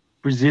like the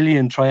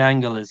Brazilian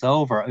triangle is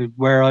over,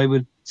 where I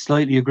would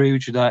slightly agree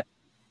with you that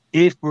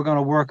if we're going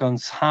to work on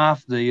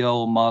half the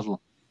old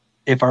model,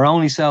 if our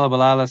only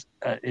sellable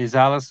is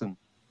Alisson,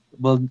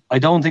 well, I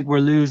don't think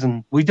we're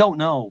losing. We don't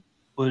know,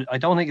 but I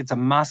don't think it's a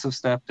massive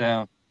step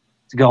down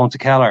to go into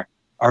Keller.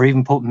 Or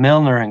even put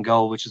Milner in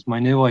goal, which is my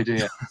new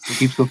idea. He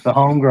keeps up the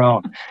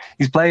homegrown.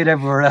 He's played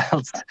everywhere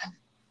else.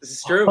 This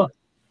is true.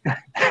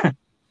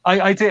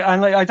 I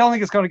don't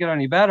think it's going to get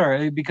any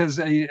better, because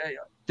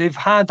they've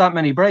had that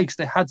many breaks.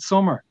 They had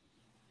summer,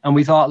 and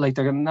we thought like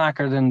they're getting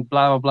knackered and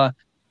blah blah blah.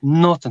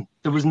 Nothing.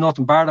 There was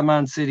nothing. Bar the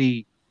Man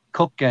City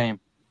Cup game,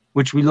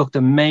 which we looked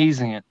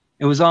amazing in.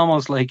 It was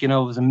almost like, it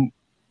was a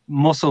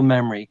muscle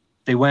memory.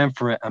 They went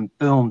for it and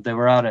boom, they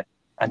were at it.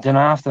 And then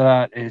after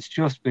that, it's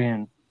just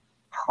been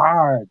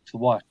hard to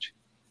watch.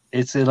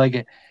 It's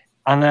like,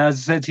 and as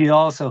I said to you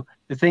also,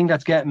 the thing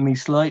that's getting me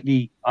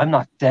slightly, I'm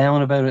not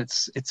down about it,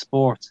 it's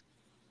sports,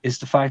 is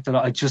the fact that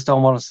I just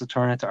don't want us to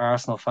turn into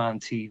Arsenal fan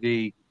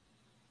TV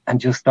and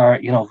just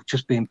start,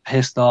 just being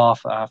pissed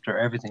off after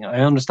everything.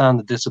 I understand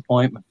the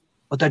disappointment,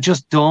 but they're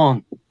just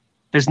done.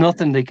 There's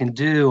nothing they can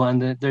do,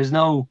 and there's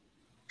no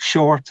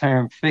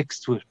short-term fix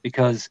to it,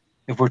 because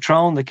if we're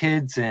throwing the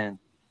kids in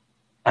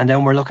and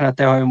then we're looking at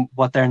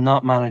what they're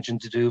not managing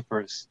to do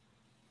for us,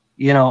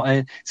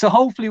 so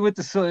hopefully with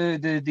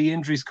the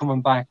injuries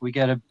coming back, we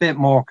get a bit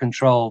more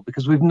control,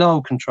 because we've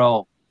no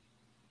control.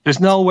 There's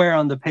nowhere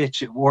on the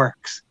pitch it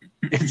works.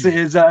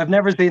 It's I've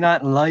never seen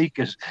anything like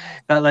it.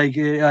 That, like,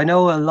 I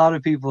know a lot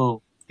of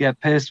people get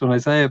pissed when I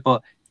say it,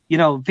 but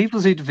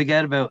people seem to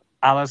forget about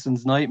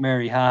Alisson's nightmare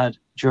he had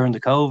during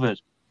the COVID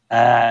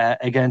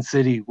against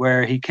City,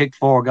 where he kicked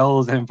 4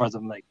 goals in for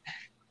them. Like,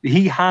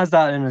 he has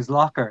that in his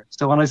locker.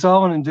 So when I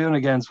saw him doing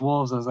against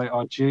Wolves, I was like,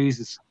 oh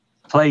Jesus,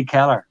 play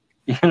Keller.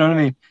 You know what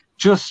I mean?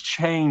 Just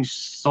change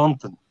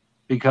something,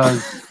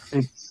 because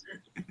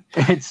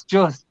it's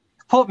just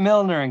put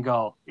Milner in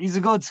goal. He's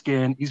a good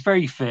skin. He's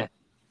very fit,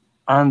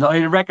 and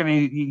I reckon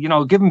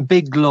give him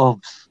big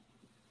gloves.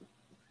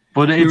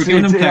 But you were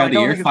giving him player of the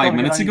year 5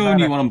 minutes ago, and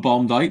you want him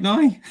bombed out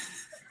now.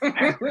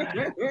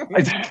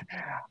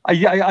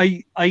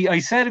 I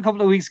said a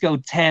couple of weeks ago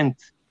 10th,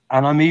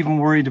 and I'm even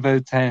worried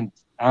about 10th.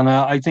 And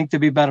I think they'd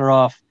be better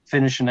off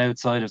finishing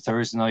outside of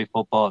Thursday night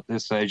football at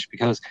this stage,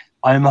 because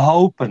I'm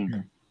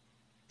hoping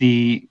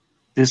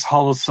this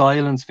whole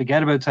silence,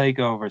 forget about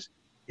takeovers,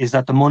 is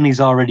that the money's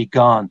already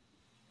gone.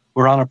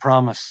 We're on a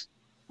promise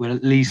with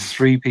at least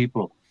 3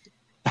 people.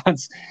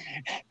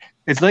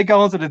 It's like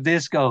going to the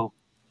disco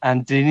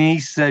and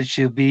Denise says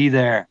she'll be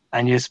there,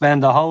 and you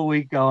spend the whole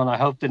week going, I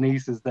hope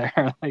Denise is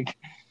there.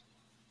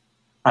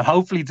 And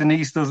hopefully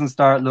Denise doesn't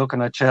start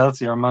looking at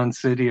Chelsea or Man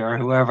City or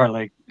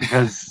whoever,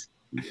 because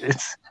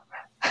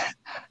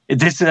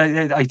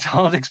I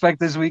don't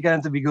expect this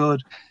weekend to be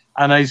good,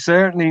 and I'm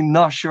certainly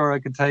not sure I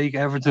could take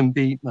Everton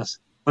beating us.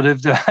 But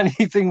if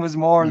anything was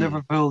more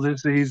Liverpool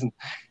this season,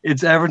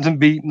 it's Everton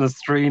beating us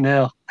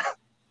 3-0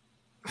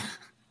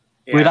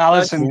 with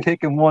Alisson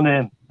kicking one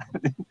in.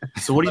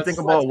 So what do you think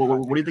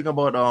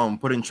about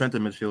putting Trent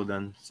in midfield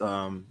then,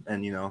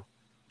 and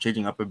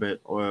changing up a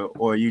bit, or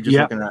are you just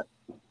looking at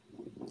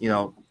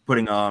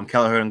putting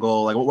Kelleher in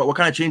goal? Like what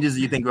kind of changes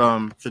do you think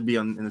should be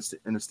in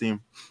this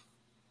team?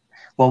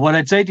 Well, what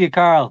I'd say to you,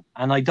 Carl,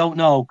 and I don't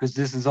know, because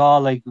this is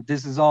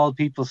all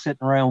people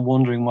sitting around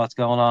wondering what's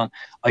going on.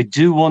 I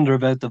do wonder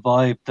about the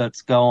vibe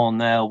that's going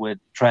now with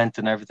Trent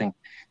and everything.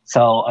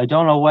 So I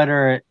don't know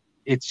whether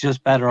it's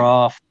just better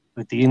off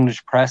with the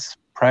English press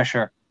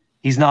pressure.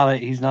 He's not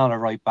a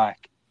right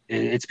back.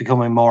 It's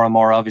becoming more and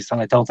more obvious,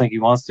 and I don't think he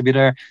wants to be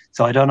there.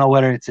 So I don't know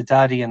whether it's a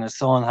daddy and a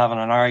son having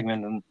an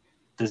argument, and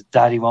the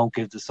daddy won't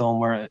give the son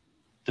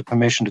the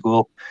permission to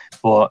go up.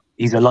 But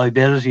he's a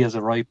liability as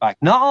a right back.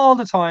 Not all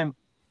the time.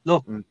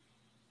 Look,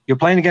 you're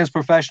playing against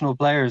professional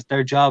players.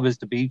 Their job is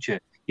to beat you.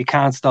 You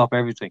can't stop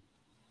everything.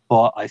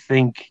 But I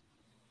think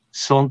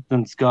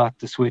something's got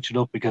to switch it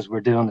up, because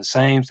we're doing the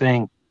same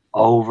thing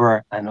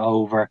over and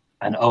over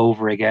and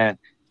over again,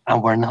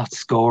 and we're not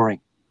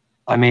scoring.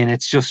 I mean,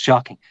 it's just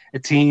shocking. A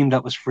team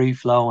that was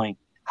free-flowing,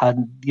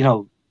 had,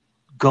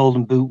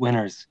 golden boot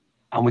winners,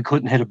 and we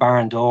couldn't hit a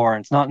barn door.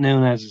 And it's not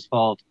Nunez's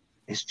fault.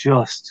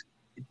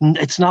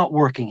 It's not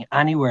working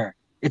anywhere.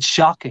 It's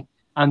shocking.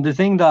 And the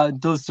thing that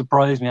does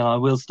surprise me, and I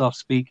will stop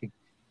speaking,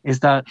 is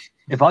that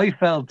if I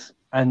felt,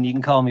 and you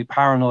can call me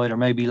paranoid or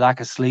maybe lack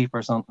of sleep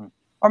or something,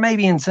 or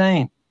maybe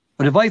insane,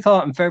 but if I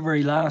thought in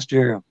February last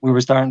year we were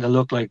starting to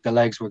look like the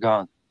legs were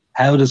gone,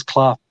 how does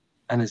Klopp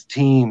and his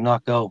team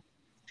not go?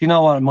 Do you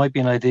know what? It might be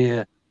an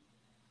idea.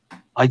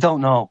 I don't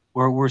know.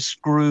 We're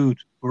screwed.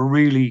 We're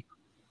really,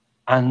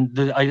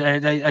 and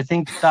I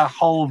think that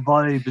whole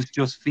vibe is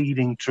just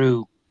feeding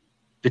through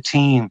the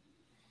team.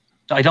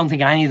 I don't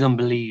think any of them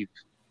believe.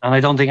 And I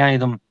don't think any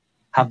of them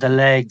have the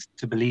legs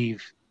to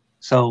believe.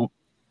 So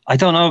I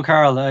don't know,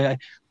 Carl.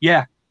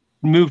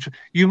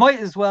 You might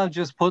as well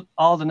just put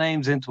all the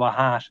names into a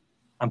hat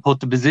and put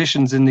the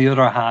positions in the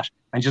other hat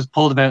and just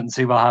pull them out and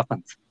see what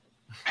happens.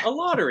 A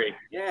lottery.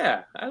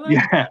 Yeah. I like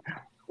that.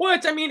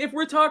 What? I mean, if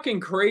we're talking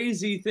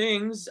crazy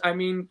things,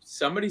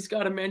 somebody's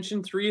got to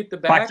mention 3 at the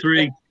back. Back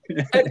 3.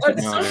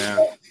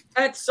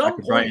 At some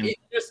point, it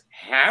just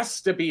has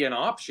to be an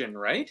option,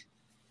 right?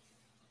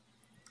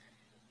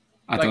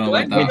 I don't know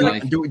about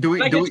that. Do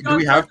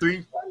we have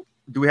 3?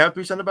 Do we have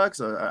 3 center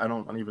backs? I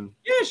don't even.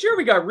 Yeah, sure.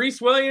 We got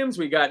Reece Williams.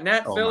 We got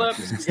Nat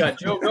Phillips. We got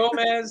Joe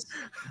Gomez.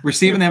 We're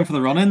saving them for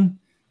the run-in.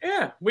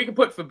 Yeah, we can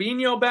put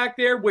Fabinho back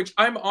there, which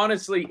I'm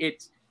honestly,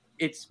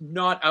 it's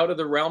not out of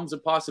the realms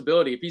of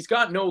possibility. If he's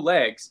got no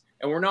legs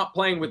and we're not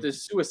playing with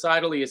as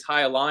suicidally as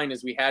high a line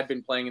as we had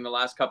been playing in the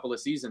last couple of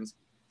seasons,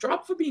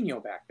 drop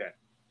Fabinho back then.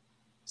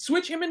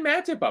 Switch him and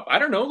Matip up. I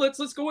don't know.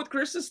 Let's go with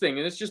Chris's thing,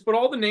 and it's just put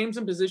all the names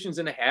and positions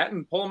in a hat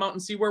and pull them out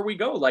and see where we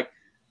go. Like,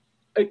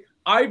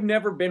 I've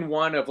never been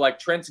one of like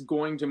Trent's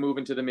going to move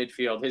into the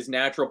midfield. His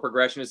natural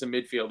progression as a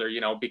midfielder,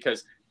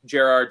 because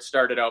Gerrard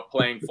started out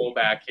playing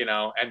fullback,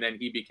 and then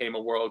he became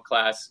a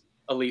world-class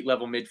elite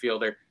level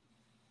midfielder.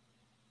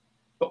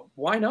 But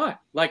why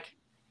not? Like,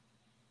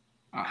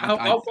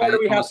 how far do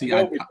we have to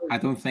go? I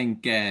don't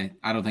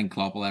think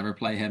Klopp will ever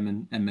play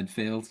him in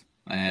midfield.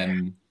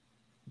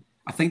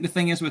 I think the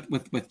thing is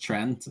with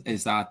Trent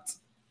is that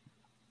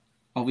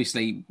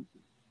obviously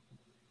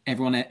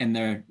everyone in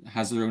there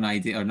has their own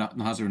idea, or not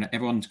has their own.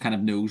 Everyone kind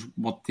of knows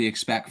what to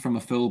expect from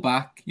a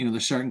fullback.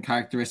 There's certain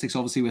characteristics,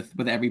 obviously,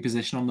 with every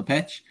position on the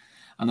pitch.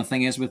 And the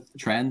thing is with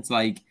Trent,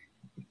 like,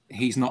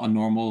 he's not a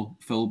normal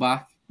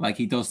fullback. Like,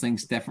 he does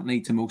things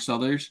differently to most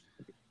others.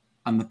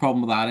 And the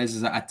problem with that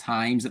is that at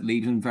times it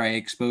leaves him very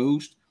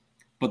exposed.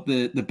 But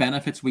the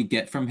benefits we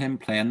get from him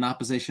playing that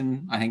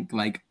position, I think,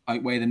 like,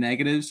 outweigh the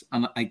negatives.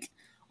 And, like,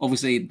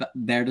 obviously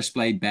they're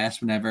displayed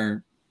best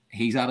whenever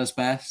he's at his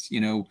best.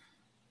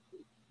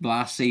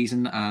 Last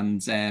season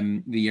and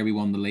the year we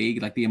won the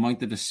league, like, the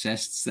amount of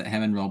assists that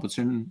him and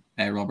Robertson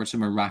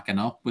were racking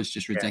up was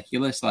just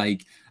ridiculous.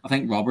 Like, I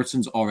think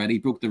Robertson's already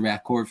broke the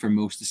record for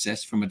most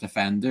assists from a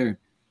defender,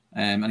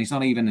 and he's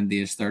not even in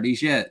his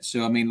 30s yet.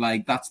 So I mean,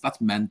 like,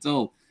 that's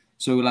mental.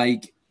 So,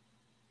 like,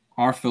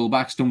 our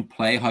fullbacks don't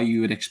play how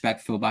you would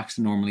expect fullbacks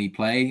to normally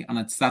play, and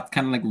it's that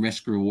kind of like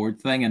risk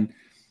reward thing. And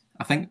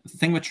I think the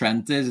thing with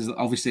Trent is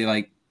obviously,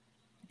 like,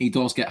 he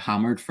does get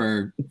hammered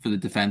for the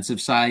defensive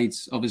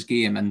sides of his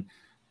game. And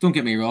don't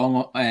get me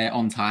wrong,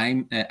 at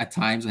times,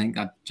 I think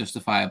that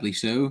justifiably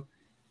so.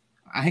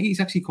 I think he's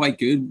actually quite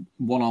good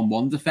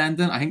one-on-one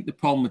defending. I think the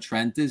problem with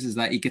Trent is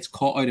that he gets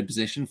caught out of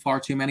position far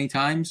too many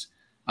times.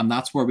 And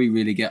that's where we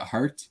really get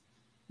hurt.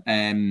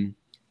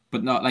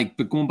 But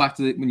going back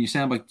to when you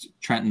said about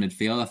Trent in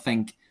midfield, I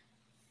think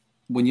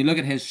when you look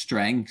at his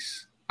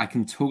strengths, I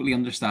can totally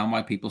understand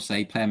why people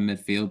say play him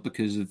midfield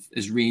because of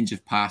his range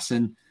of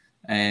passing.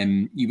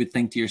 You would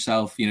think to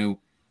yourself,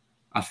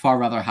 I'd far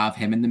rather have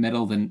him in the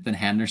middle than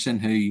Henderson,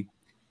 who,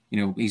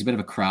 he's a bit of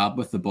a crab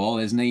with the ball,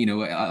 isn't he?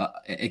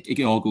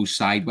 It all goes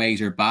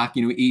sideways or back.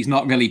 He's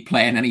not really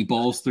playing any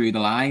balls through the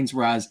lines,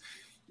 whereas,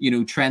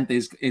 Trent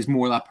is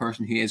more that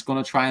person who is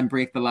going to try and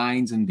break the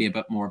lines and be a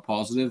bit more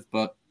positive.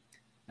 But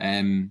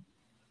I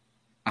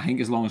think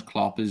as long as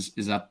Klopp is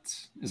at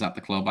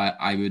the club,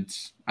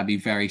 I'd be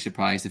very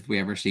surprised if we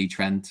ever see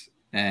Trent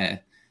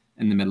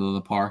in the middle of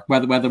the park.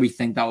 Whether we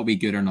think that will be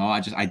good or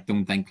not, I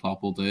don't think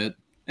Klopp will do it.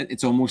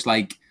 It's almost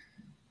like,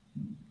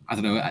 I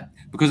don't know,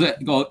 because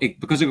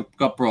it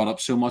got brought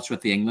up so much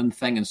with the England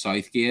thing and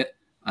Southgate,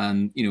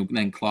 and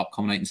then Klopp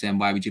coming out and saying,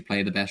 why would you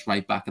play the best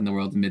right back in the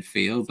world in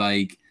midfield?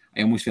 Like,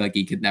 I almost feel like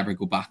he could never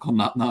go back on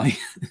that now.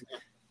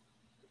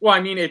 Well,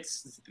 I mean,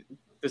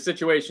 the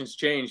situation's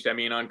changed. I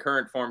mean, on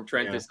current form,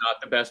 Trent is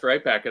not the best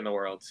right back in the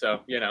world.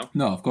 So,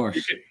 No, of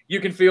course. You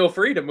can feel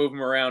free to move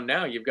him around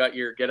now. You've got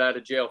your get out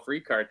of jail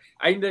free card.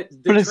 Go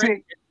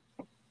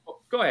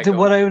ahead.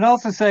 What I would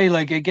also say,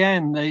 like,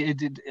 again,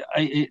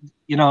 I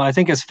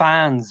think as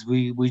fans,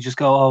 we just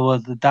go, oh,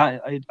 well,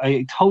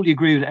 I totally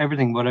agree with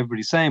everything what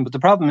everybody's saying. But the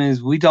problem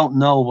is we don't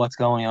know what's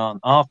going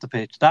on off the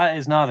pitch. That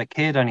is not a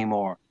kid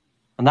anymore.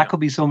 And that could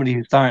be somebody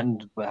who's starting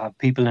to have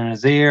people in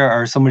his ear,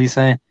 or somebody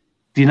saying,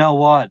 do you know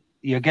what?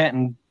 You're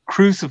getting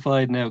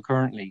crucified now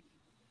currently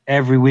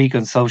every week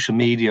on social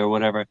media or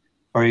whatever,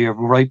 or your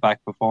right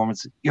back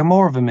performance. You're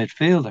more of a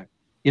midfielder.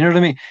 You know what I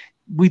mean?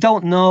 We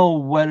don't know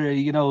whether,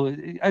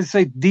 as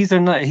I say,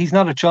 he's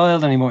not a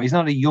child anymore. He's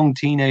not a young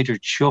teenager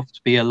chuffed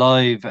to be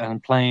alive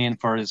and playing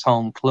for his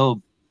home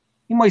club.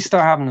 He might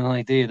start having an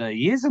idea that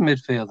he is a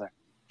midfielder.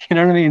 You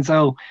know what I mean?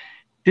 So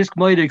this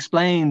might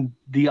explain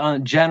the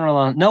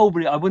general.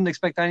 Nobody, I wouldn't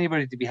expect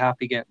anybody to be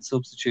happy getting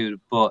substituted,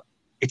 but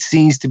it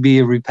seems to be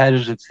a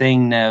repetitive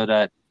thing now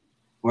that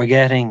we're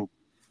getting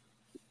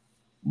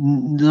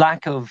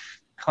lack of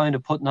kind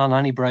of putting on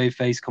any brave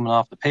face coming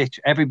off the pitch.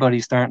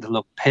 Everybody's starting to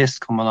look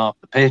pissed coming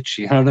off the pitch.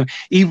 You know what I mean?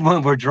 Even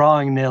when we're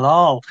drawing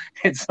 0-0,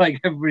 it's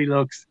like everybody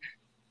looks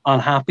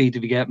unhappy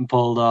to be getting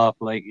pulled off.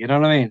 Like, you know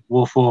what I mean?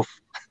 Woof woof.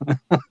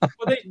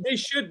 Well,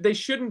 they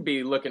shouldn't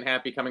be looking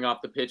happy coming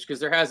off the pitch, because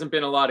there hasn't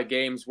been a lot of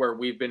games where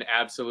we've been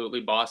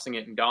absolutely bossing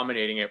it and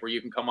dominating it, where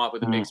you can come off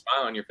with a big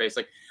smile on your face.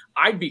 Like,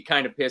 I'd be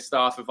kind of pissed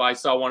off if I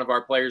saw one of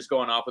our players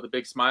going off with a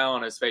big smile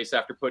on his face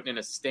after putting in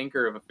a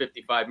stinker of a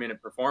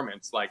 55-minute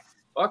performance. Like,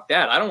 fuck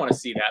that. I don't want to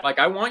see that. Like,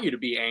 I want you to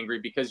be angry,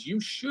 because you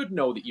should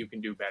know that you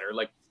can do better.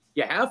 Like,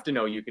 you have to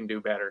know you can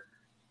do better.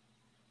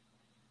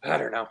 I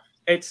don't know.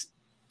 It's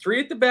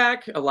 3 at the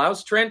back,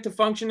 allows Trent to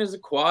function as a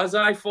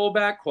quasi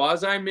fullback,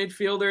 quasi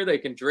midfielder. They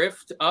can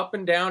drift up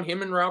and down,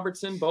 him and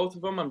Robertson, both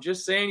of them. I'm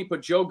just saying, you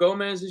put Joe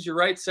Gomez as your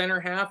right center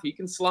half. He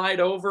can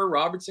slide over.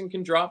 Robertson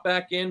can drop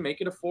back in,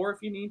 make it a 4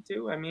 if you need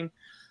to. I mean,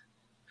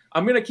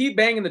 I'm going to keep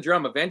banging the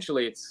drum.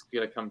 Eventually, it's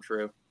going to come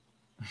true.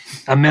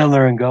 A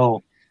Milner and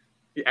goal.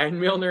 And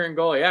Milner in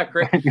goal. Yeah,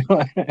 great.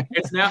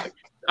 It's now.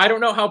 I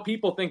don't know how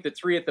people think that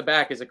 3 at the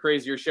back is a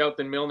crazier shout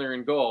than Milner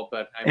in goal,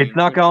 but I mean, it's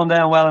not going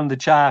down well in the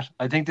chat.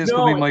 I think this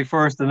could be my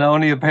first and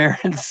only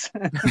appearance.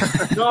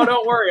 No,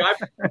 don't worry.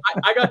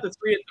 I got the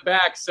 3 at the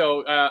back,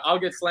 so I'll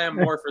get slammed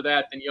more for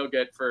that than you'll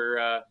get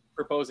for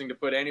proposing to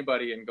put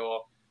anybody in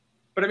goal.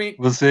 But I mean,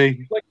 we'll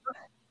see. Like,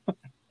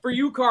 for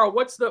you, Carl,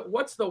 what's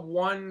the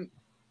one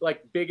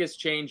like biggest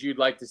change you'd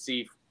like to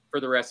see for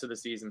the rest of the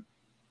season?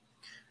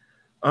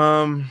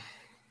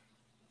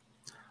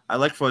 I'd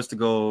like for us to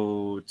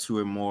go to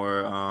a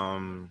more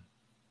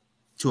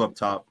two up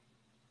top.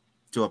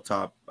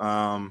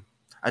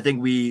 I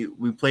think we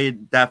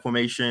played that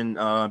formation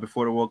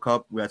before the World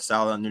Cup. We had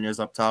Salah and Nunez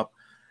up top,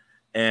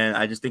 and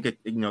I just think it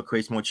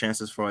creates more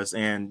chances for us.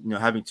 And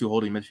having 2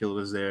 holding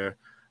midfielders there.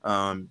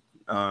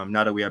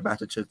 Now that we have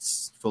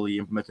Bajcetic fully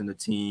implementing the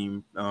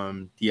team,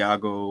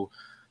 Thiago,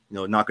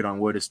 knock it on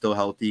wood, is still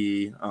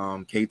healthy.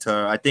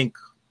 Keita, I think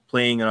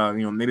playing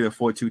maybe the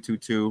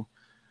 4-2-2-2.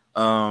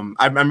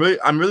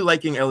 I'm really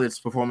liking Elliott's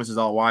performances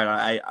all wide.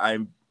 I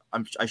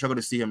struggle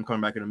to see him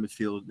coming back in the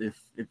midfield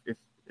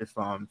if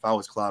I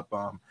was Klopp.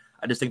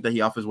 I just think that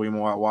he offers way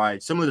more out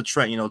wide. Similar to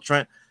Trent,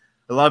 Trent,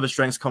 a lot of his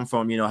strengths come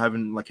from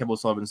having, like Kebble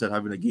Sullivan said,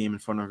 having a game in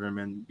front of him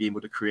and being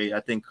able to create. I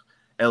think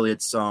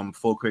Elliott's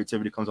full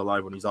creativity comes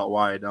alive when he's out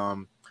wide.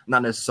 Not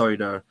necessarily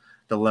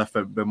the left,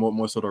 but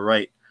more so the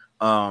right.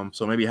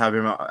 So maybe have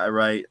him at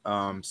right.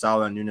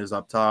 Salah and Nunez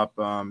up top.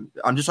 I'm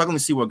just struggling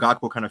to see where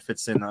Gakpo kind of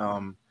fits in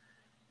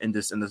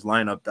this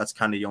lineup. That's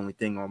kind of the only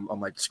thing I'm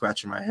like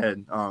scratching my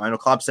head. I know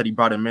Klopp said he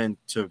brought him in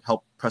to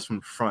help press from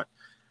the front.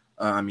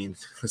 I mean,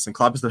 listen,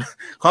 Klopp's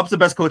the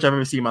best coach I've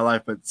ever seen in my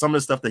life, but some of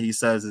the stuff that he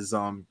says is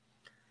I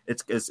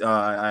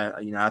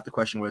have to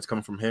question where it's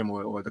coming from him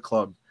or the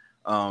club.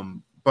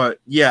 But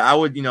yeah, I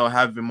would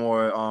have a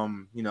more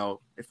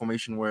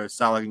information where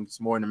Salah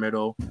is more in the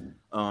middle,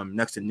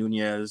 next to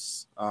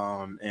Nunez,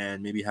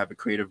 and maybe have a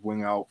creative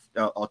wing out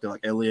there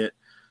like Elliott.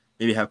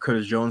 Maybe have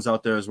Curtis Jones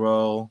out there as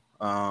well.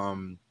 I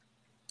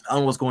don't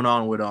know what's going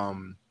on with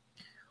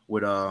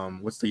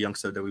what's the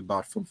youngster that we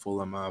bought from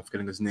Fulham? I'm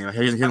forgetting his name.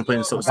 He hasn't played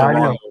in so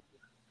long.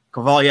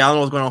 Cavallo, yeah, I don't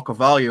know what's going on with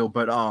Cavallo,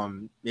 but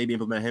maybe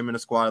implement him in the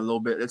squad a little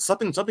bit. It's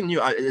something new.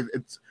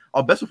 It's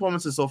our best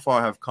performances so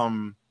far have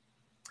come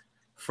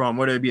from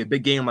whether it be a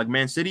big game like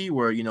Man City,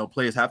 where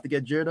players have to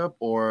get geared up,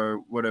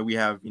 or whether we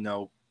have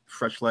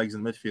fresh legs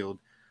in midfield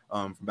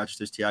from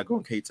Bajcetic, Thiago,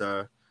 and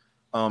Keita.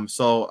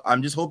 So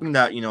I'm just hoping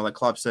that like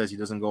Klopp says, he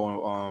doesn't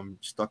go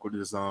stuck with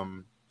his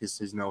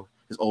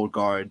old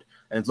guard,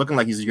 and it's looking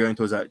like he's gearing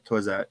towards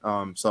that.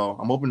 So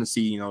I'm hoping to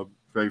see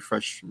very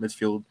fresh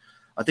midfield.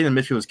 I think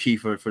the midfield is key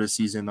for this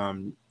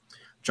season.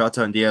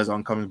 Jota and Diaz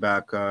aren't coming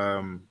back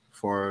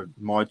for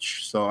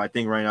March, so I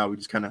think right now we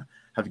just kind of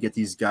have to get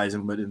these guys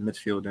in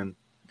midfield and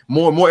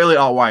more Elliott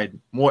out wide.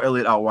 More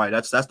Elliott out wide.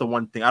 That's the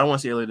one thing. I don't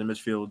want to see Elliott in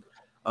midfield.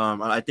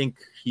 I think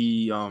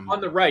he on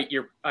the right.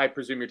 I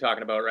presume you're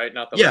talking about, right?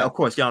 Not the yeah, left. Of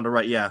course, yeah, on the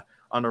right,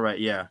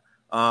 yeah,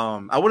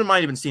 I wouldn't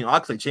mind even seeing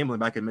Oxlade-Chamberlain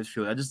back in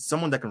midfield. I just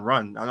someone that can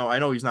run. I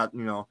know he's not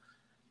the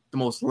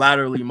most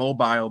laterally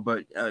mobile,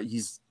 but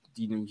he's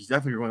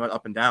definitely going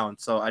up and down.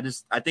 So I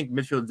think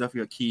midfield is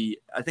definitely a key.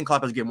 I think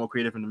Klopp has to get more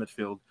creative in the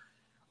midfield,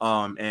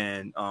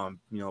 and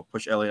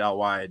push Elliott out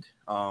wide,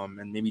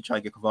 and maybe try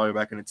to get Cavallo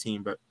back in the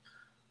team, but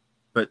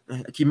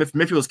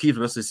midfield is key for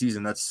the rest of the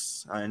season.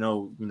 That's I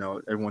know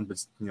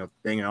everyone's been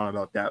banging on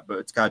about that, but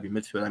it's got to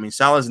be midfield. I mean,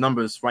 Salah's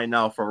numbers right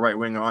now for a right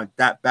winger aren't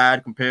that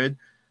bad compared,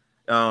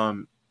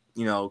 to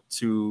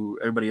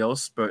everybody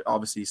else. But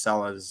obviously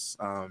Salah's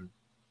in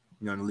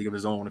a league of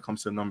his own when it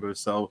comes to the numbers.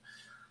 So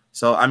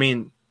I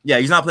mean, yeah,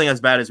 he's not playing as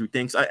bad as we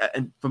think. So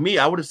and for me,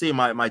 I would have said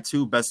my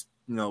 2 best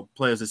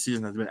players this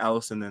season has been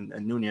Alisson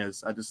and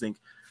Nunez. I just think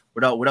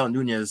without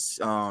Nunez,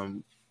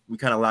 we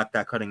kind of lack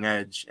that cutting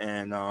edge,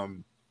 and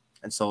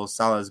so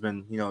Salah has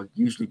been,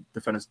 usually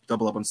defenders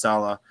double up on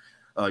Salah.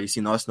 You've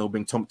seen Arsenal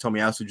bring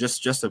Tomiyasu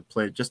just to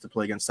play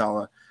against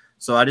Salah.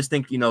 So I just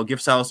think, give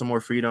Salah some more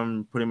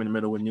freedom, put him in the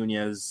middle with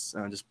Nunez,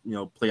 and just,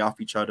 play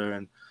off each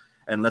other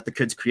and let the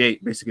kids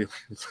create, basically.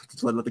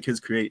 let the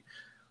kids create,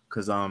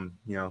 because I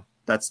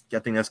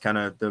think that's kind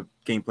of the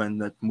game plan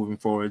that moving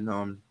forward.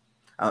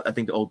 I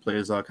think the old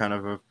players are kind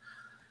of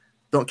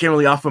can't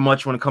really offer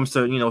much when it comes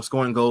to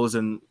scoring goals,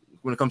 and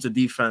when it comes to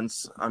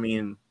defense. I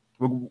mean,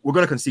 we're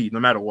going to concede no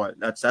matter what.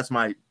 That's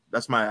my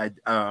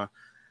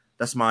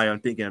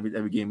thinking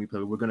every game we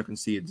play. We're going to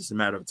concede. It's just a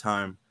matter of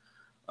time.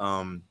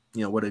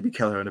 Whether it be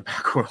Keller in the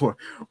back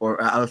or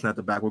Alisson at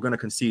the back, we're going to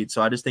concede.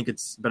 So I just think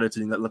it's better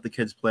to let the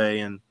kids play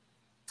and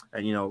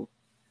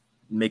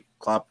make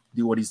Klopp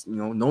do what he's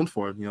known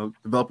for.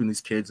 Developing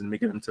these kids and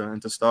making them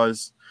into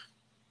stars.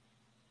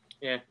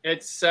 Yeah,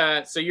 it's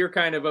so you're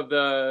kind of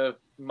the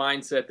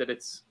mindset that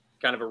it's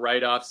kind of a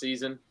write-off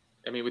season.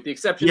 I mean, with the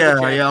exception.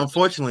 Yeah.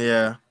 Unfortunately,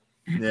 yeah.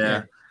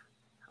 Yeah.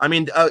 I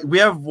mean, we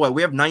have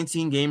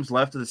 19 games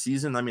left of the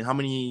season. I mean, how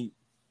many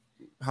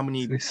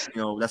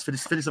that's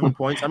 57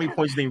 points. How many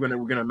points do you think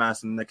we're gonna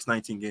amass in the next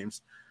 19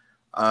 games?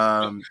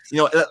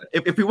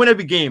 If we win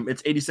every game,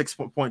 it's 86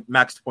 point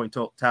max point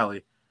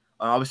tally.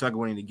 Obviously, not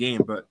winning the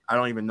game, but I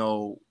don't even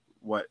know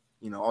what,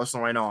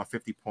 Arsenal right now on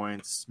 50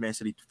 points, Man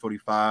City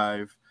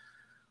 45.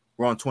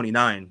 We're on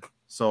 29.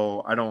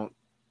 So I don't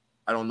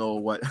know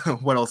what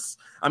what else.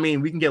 I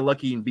mean, we can get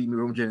lucky and beat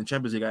Real Madrid in the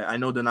Champions League. I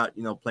know they're not,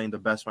 playing the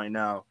best right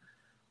now.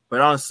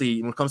 But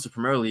honestly, when it comes to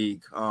Premier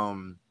League,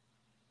 I'm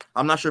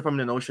not sure if I'm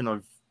in the notion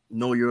of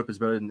no Europe is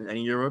better than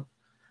any Europe.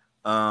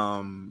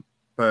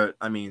 But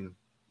I mean,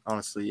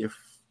 honestly,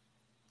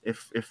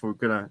 if we're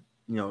gonna,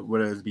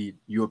 whether it be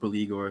Europa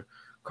League or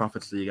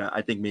Conference League,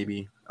 I think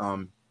maybe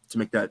to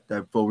make that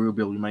full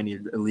rebuild, we might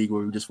need a league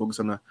where we just focus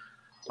on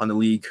the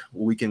league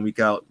week in, week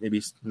out,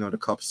 maybe the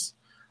cups.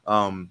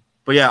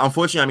 But yeah,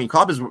 unfortunately, I mean,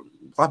 Klopp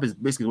is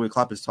basically the way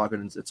Klopp is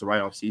talking. It's a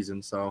write-off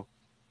season, so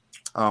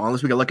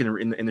unless we get lucky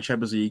in the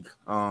Champions League,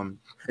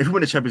 if we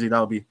win the Champions League,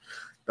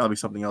 that'll be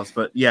something else.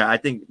 But yeah, I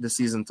think this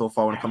season so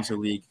far when it comes to the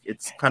league,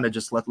 it's kind of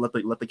just let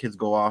the kids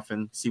go off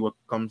and see what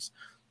comes.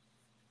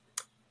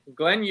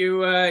 Glenn,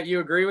 you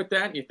agree with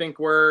that? You think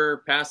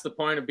we're past the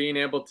point of being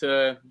able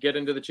to get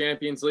into the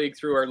Champions League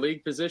through our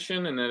league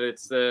position, and that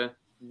it's the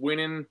win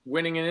in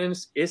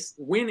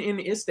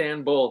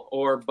Istanbul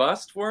or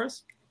bust for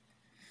us?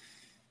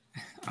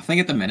 I think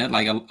at the minute,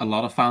 like a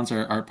lot of fans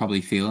are probably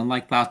feeling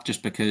like that,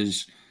 just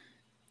because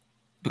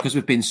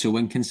we've been so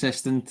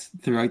inconsistent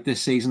throughout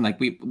this season. Like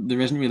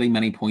there isn't really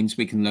many points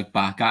we can look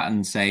back at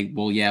and say,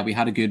 well, yeah, we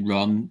had a good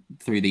run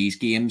through these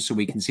games, so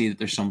we can see that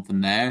there's something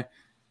there.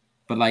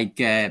 But like,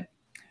 at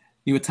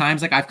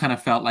times, like I've kind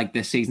of felt like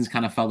this season's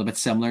kind of felt a bit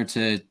similar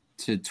to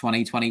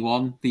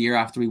 2021, the year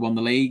after we won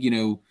the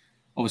league.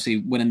 Obviously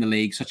winning the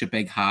league, such a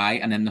big high,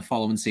 and then the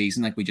following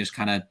season, like we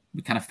kind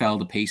of fell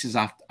to pieces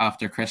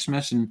after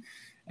Christmas.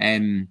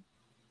 And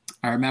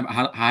I remember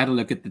I had a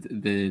look at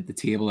the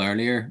table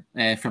earlier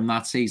from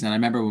that season. And I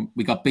remember when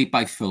we got beat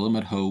by Fulham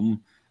at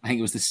home. I think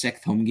it was the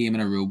 6th home game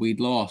in a row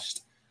we'd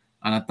lost,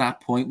 and at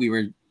that point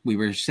we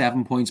were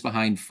 7 points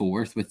behind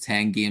 4th with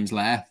 10 games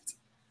left.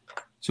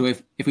 So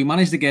if we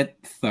manage to get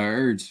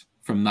 3rd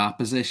from that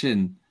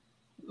position,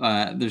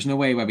 there's no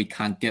way where we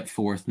can't get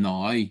 4th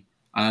now.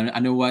 And I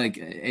know what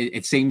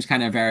it seems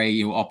kind of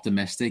very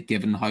optimistic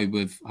given how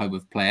we've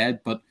played,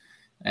 but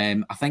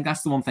I think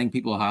that's the one thing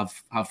people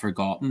have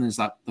forgotten is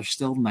that there's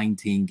still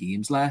 19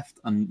 games left,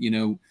 and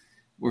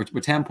we're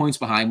 10 points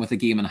behind with a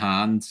game in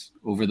hand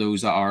over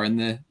those that are in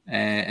the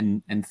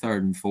in 3rd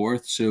and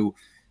 4th. So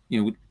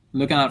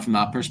looking at it from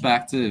that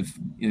perspective,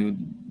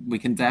 we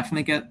can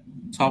definitely get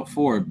top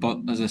 4.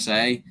 But as I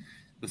say,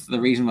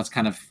 the reason that's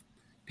kind of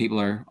people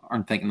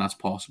aren't thinking that's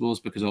possible is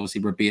because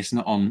obviously we're basing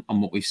it on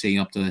what we've seen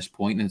up to this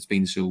point, and it's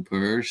been so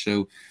poor.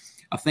 So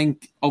I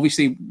think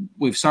obviously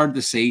we've started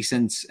to see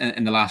since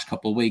in the last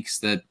couple of weeks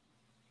that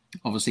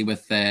obviously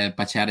with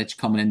Bajcetic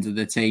coming into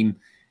the team,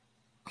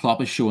 Klopp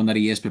has shown that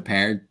he is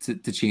prepared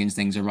to change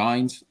things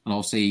around. And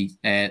obviously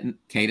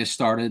Keita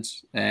started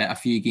a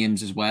few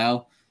games as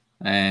well.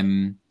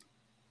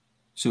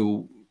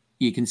 So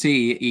you can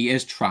see he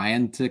is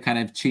trying to kind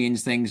of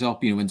change things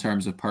up, in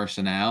terms of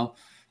personnel.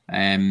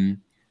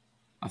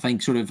 I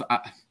think sort of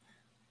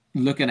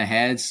looking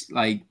ahead,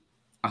 like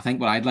I think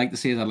what I'd like to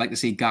see is I'd like to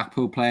see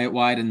Gakpo play it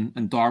wide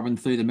and Darwin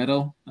through the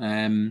middle.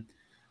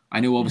 I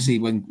know obviously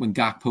when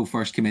Gakpo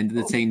first came into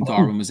the team,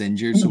 Darwin was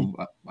injured, so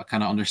I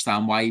kind of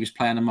understand why he was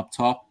playing him up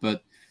top.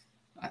 But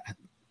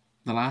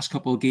the last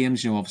couple of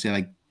games, obviously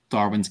like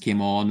Darwin's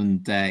came on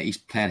and he's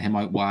played him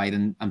out wide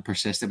and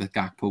persisted with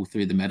Gakpo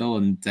through the middle.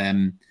 And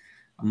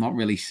I'm not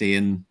really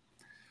seeing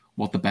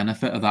what the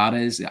benefit of that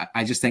is.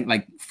 I just think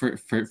like for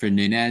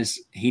Núñez,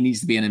 he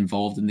needs to be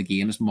involved in the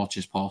game as much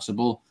as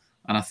possible.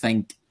 And I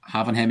think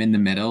having him in the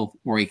middle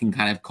where he can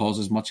kind of cause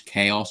as much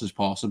chaos as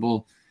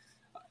possible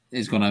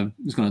is gonna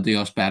do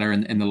us better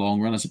in the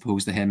long run as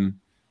opposed to him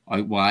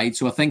out wide.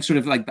 So I think sort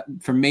of like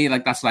for me,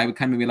 like that's what I would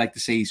kind of maybe like to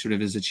see sort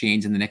of as a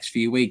change in the next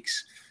few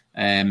weeks.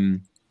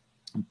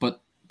 But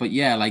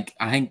yeah, like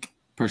I think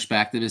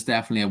perspective is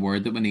definitely a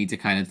word that we need to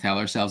kind of tell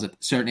ourselves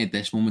that certainly at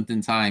this moment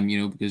in time,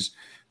 because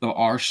there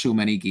are so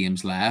many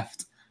games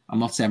left. I'm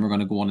not saying we're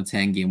going to go on a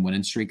 10-game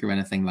winning streak or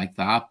anything like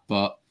that,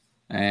 but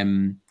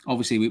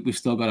obviously we've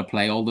still got to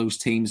play all those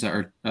teams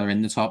that are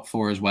in the top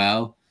 4 as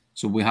well.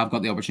 So we have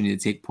got the opportunity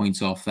to take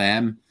points off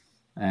them.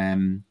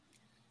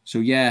 So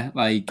yeah,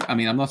 like, I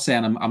mean, I'm not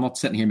saying I'm not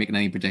sitting here making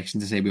any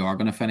predictions to say we are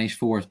going to finish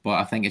 4th, but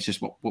I think it's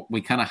just what we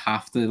kind of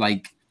have to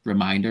like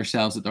remind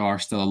ourselves that there are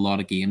still a lot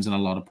of games and a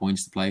lot of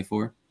points to play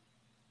for.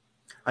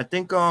 I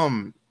think,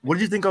 what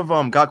did you think of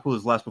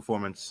Gakpo's last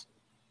performance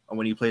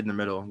when he played in the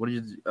middle? What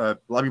did you? A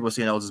lot of people are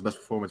saying that was his best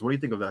performance. What do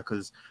you think of that?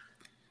 Because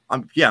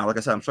like I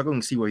said, I'm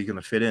struggling to see where he's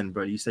going to fit in.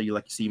 But you said you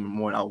like to see him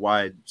more out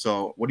wide.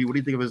 So what do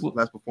you think of his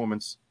last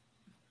performance?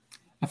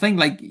 I think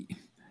like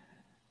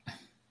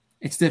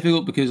it's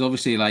difficult because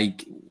obviously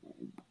like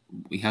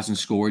he hasn't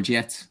scored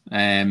yet.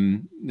 There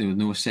was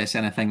no assists,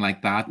 anything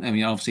like that. I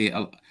mean, obviously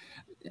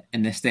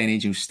in this day and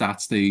age,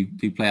 stats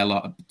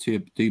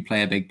do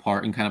play a big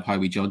part in kind of how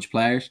we judge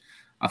players.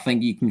 I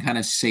think you can kind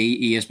of see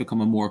he is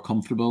becoming more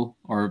comfortable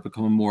or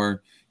becoming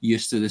more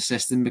used to the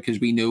system because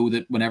we know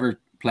that whenever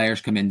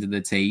players come into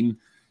the team,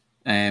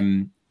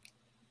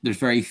 there's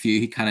very few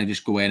who kind of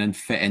just go in and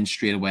fit in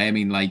straight away. I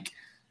mean, like,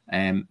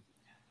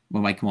 we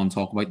might come on and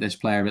talk about this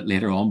player a bit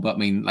later on, but I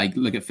mean, like,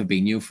 look at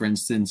Fabinho, for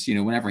instance. You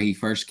know, whenever he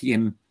first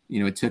came, you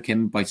know, it took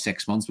him about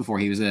 6 months before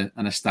he was an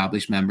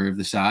established member of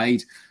the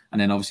side. And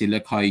then obviously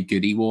look how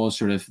good he was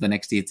sort of the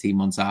next 18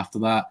 months after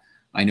that.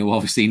 I know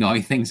obviously now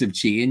things have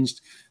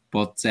changed,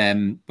 but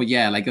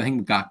yeah, like I think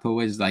with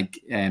Gakpo is like,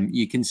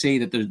 you can see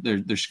that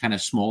there's kind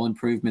of small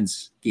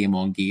improvements game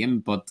on game,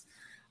 but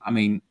I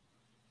mean,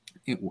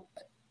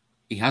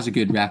 he has a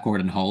good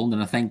record in Holland,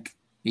 and I think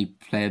he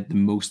played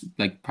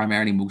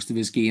primarily most of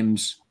his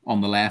games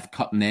on the left,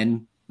 cutting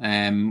in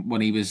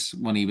when he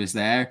was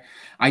there.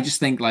 I just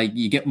think like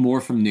you get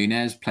more from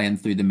Nunes playing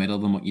through the middle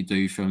than what you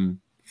do from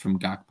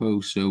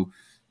Gakpo. So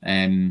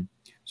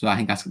I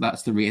think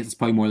that's the rate. That's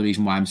probably more the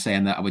reason why I'm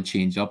saying that I would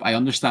change up. I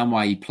understand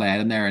why he played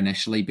in there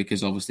initially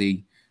because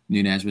obviously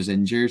Nunes was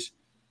injured.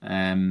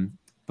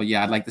 But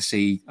yeah, I'd like to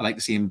see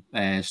him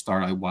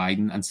start out wide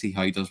and see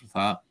how he does with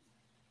that.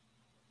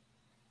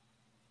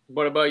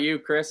 What about you,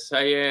 Chris? How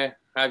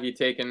have you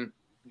taken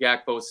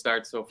Gakpo's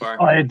start so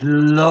far? I'd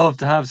love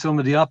to have some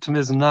of the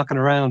optimism knocking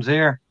around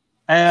here.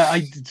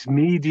 To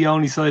me, the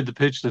only side of the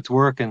pitch that's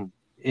working,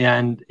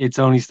 and it's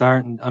only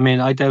starting. I mean,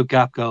 I doubt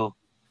Gakpo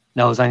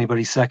knows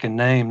anybody's second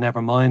name.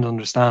 Never mind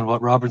understand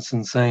what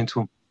Robertson's saying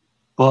to him.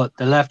 But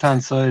the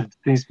left-hand side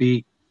seems to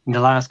be, in the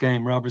last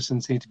game,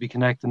 Robertson seemed to be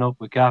connecting up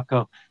with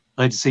Gakpo.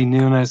 I'd like to see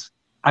Nunes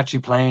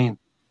actually playing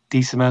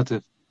decent amount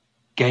of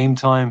game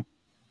time,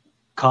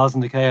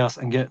 causing the chaos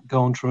and get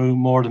going through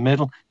more the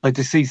middle. Like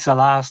to see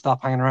Salah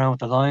stop hanging around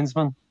with the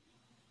linesman.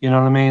 You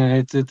know what I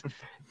mean?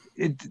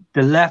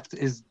 The left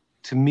is,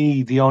 to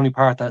me, the only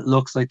part that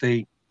looks like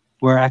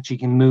where actually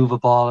can move a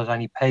ball at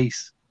any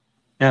pace.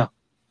 Now,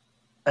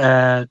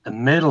 the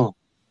middle,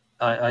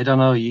 I don't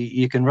know.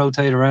 You can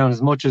rotate around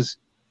as much as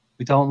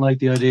we don't like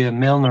the idea of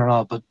Milner and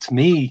all, but to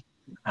me,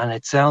 and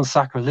it sounds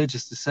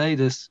sacrilegious to say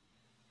this,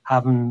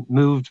 having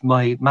moved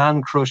my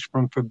man crush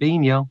from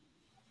Fabinho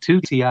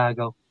to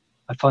Thiago,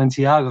 I find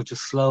Thiago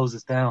just slows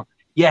us down.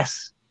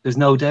 Yes, there's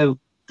no doubt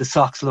the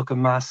socks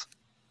looking massive.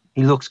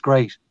 He looks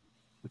great.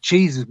 But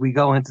Jesus, we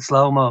go into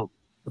slow-mo.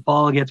 The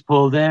ball gets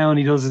pulled down.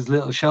 He does his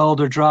little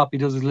shoulder drop. He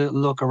does his little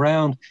look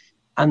around.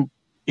 And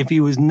if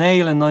he was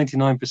nailing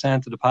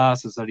 99% of the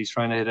passes that he's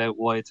trying to hit out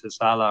wide to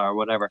Salah or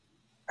whatever,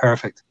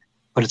 perfect.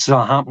 But it's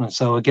not happening.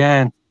 So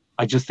again,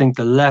 I just think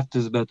the left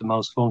is about the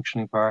most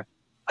functioning part.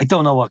 I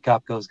don't know what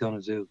Gakpo is going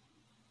to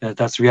do.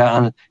 That's real.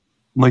 And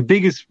my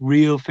biggest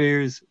real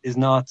fears is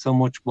not so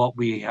much what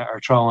we are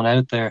throwing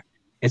out there.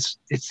 It's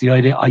the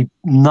idea. I'm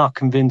not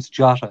convinced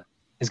Jota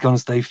is going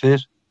to stay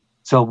fit.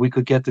 So we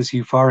could get this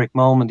euphoric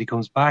moment. He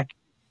comes back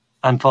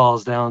and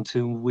falls down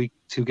 2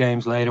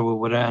 games later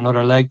with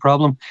another leg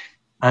problem.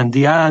 And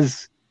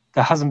Diaz,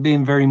 there hasn't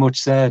been very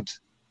much said.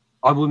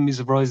 I wouldn't be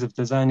surprised if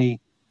there's any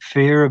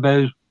fear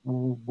about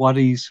what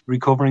he's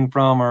recovering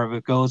from, or if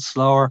it goes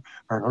slower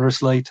or another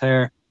slight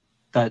tear,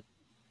 that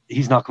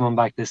he's not coming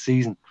back this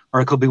season. Or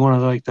it could be one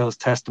of like those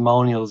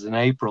testimonials in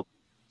April.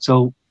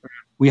 So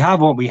we have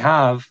what we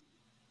have,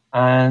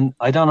 and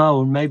I don't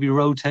know, maybe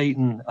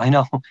rotating. I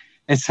know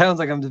it sounds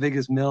like I'm the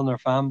biggest Milner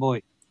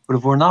fanboy, but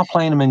if we're not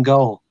playing him in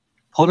goal,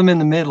 put him in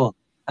the middle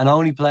and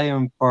only play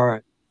him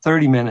for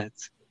 30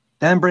 minutes,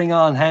 then bring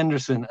on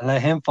Henderson and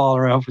let him fall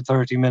around for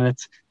 30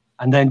 minutes,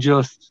 and then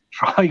just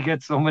try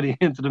get somebody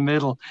into the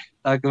middle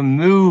that can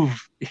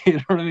move. You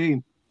know what I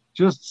mean?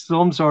 Just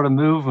some sort of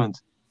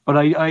movement. But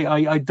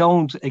I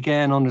don't,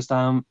 again,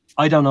 understand.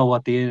 I don't know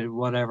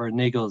whatever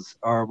niggles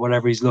or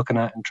whatever he's looking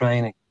at in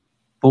training.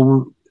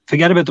 But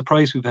forget about the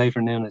price we pay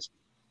for Nunes.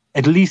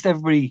 At least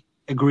everybody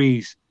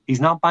agrees he's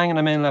not banging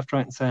them in left,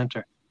 right, and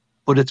centre.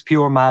 But it's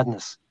pure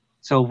madness.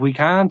 So if we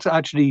can't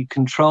actually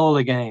control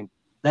a game,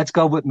 let's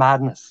go with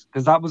madness,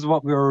 because that was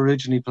what we were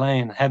originally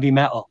playing, heavy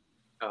metal.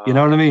 You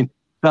know what I mean?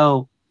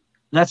 So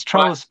let's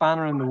throw a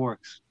spanner in the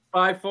works.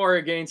 5-4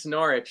 against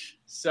Norwich.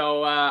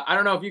 So I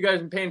don't know if you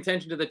guys have been paying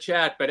attention to the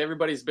chat, but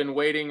everybody's been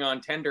waiting on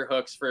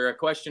tenterhooks for a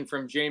question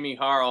from Jamie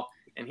Harrell,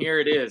 and here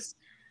it is.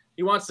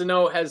 He wants to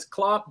know, has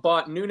Klopp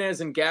bought Nunes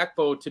and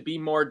Gakpo to be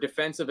more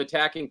defensive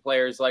attacking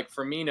players like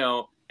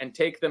Firmino and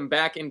take them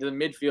back into the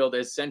midfield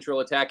as central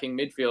attacking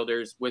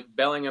midfielders, with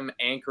Bellingham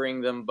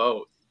anchoring them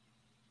both?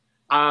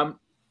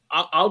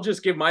 I'll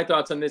just give my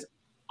thoughts on this.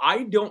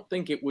 I don't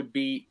think it would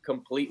be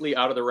completely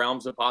out of the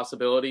realms of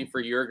possibility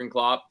for Jurgen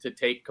Klopp to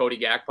take Cody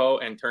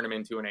Gakpo and turn him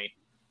into an 8.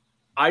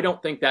 I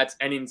don't think that's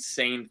an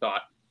insane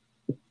thought.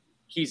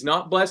 He's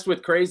not blessed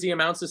with crazy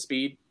amounts of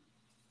speed.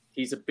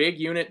 He's a big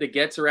unit that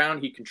gets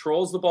around. He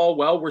controls the ball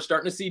well. We're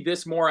starting to see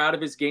this more out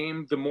of his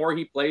game the more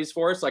he plays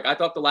for us. Like, I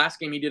thought the last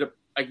game he did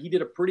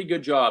a pretty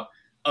good job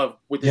of,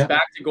 with his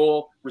back to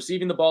goal,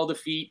 receiving the ball to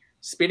feet,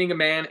 spinning a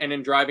man, and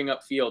then driving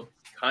upfield.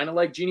 Kind of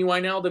like Gini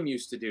Wijnaldum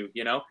used to do,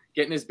 you know,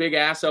 getting his big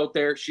ass out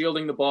there,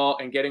 shielding the ball,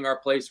 and getting our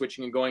play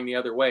switching and going the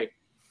other way.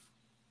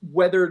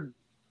 Whether,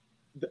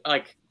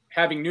 like,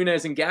 having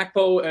Nunes and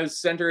Gakpo as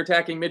center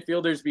attacking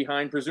midfielders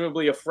behind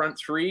presumably a front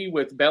three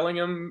with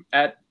Bellingham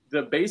at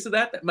the base of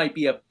that might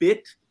be a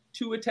bit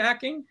too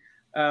attacking.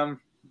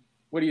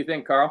 What do you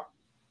think, Carl?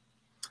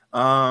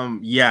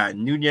 Yeah,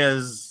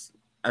 Nunez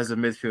as a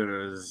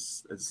midfielder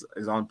is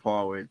on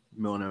par with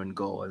Milner in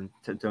goal in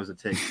terms of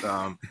takes.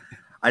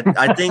 I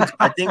think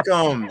I think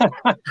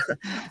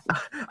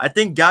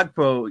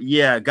Gakpo,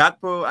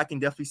 Gakpo, I can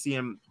definitely see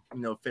him,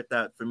 fit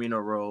that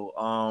Firmino role.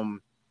 So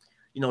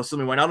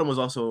Wijnaldum was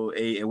also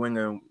a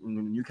winger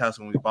in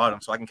Newcastle when we bought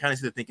him, so I can kind of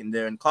see the thinking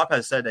there. And Klopp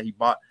has said that he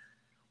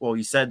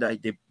said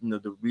that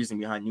the reason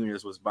behind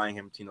Nunez was buying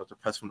him to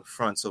press from the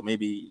front. So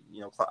maybe,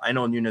 I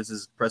know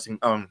Nunez's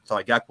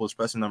Gakpo's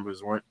pressing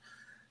numbers weren't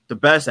the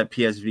best at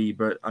PSV,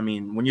 but I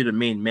mean, when you're the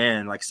main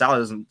man, like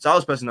Salah's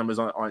pressing numbers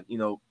aren't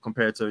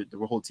compared to the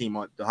whole team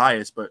aren't the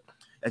highest. But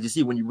as you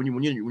see, when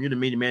you're the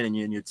main man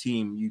in your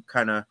team, you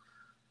kind of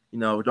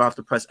don't have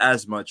to press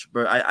as much.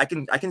 But I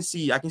can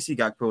see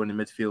Gakpo in the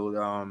midfield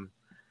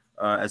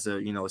as a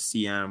a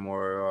CM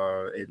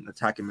or an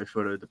attacking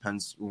midfielder. It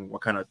depends on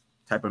what kind of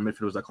type of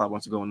midfielders that Klopp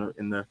wants to go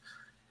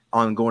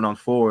going on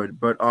forward.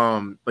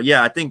 But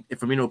yeah, I think if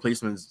Firmino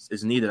replacement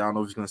is needed, I don't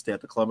know if he's going to stay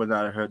at the club or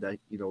not. I heard that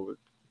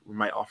we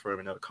might offer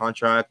him another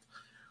contract,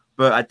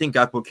 but I think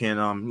Gakpo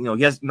can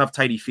he has enough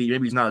tidy feet.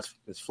 Maybe he's not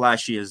as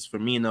flashy as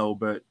Firmino,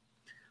 but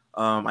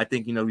I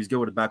think he's good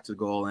with the back to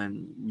goal,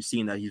 and we've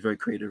seen that he's very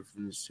creative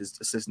in his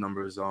assist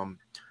numbers. Although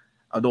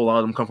a lot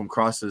of them come from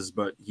crosses,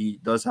 but he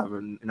does have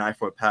an eye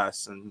for a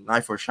pass and an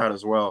eye for a shot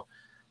as well.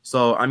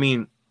 So I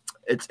mean,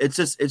 it's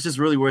just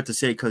really weird to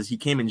say because he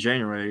came in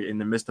January in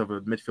the midst of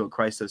a midfield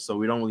crisis, so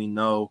we don't really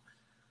know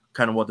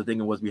kind of what the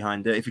thinking was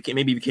behind it. If he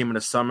came in the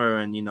summer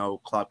and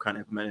Klopp kind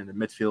of implemented in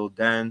the midfield,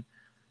 then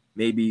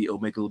maybe it'll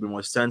make a little bit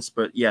more sense.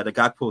 But yeah, the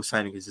Gakpo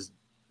signing is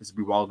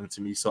bewildering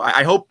to me. So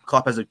I hope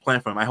Klopp has a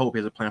plan for him.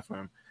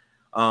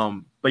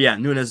 But yeah,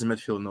 Nunez in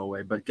midfield, no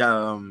way. But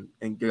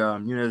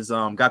Nunez,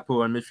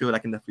 Gakpo in midfield, I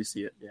can definitely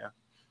see it. Yeah.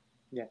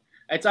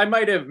 I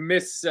might have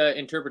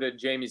misinterpreted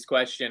Jamie's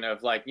question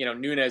of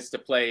Nunez to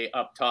play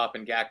up top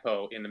and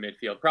Gakpo in the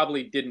midfield.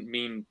 Probably didn't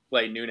mean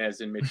play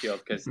Nunez in midfield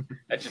because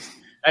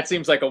that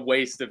seems like a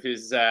waste of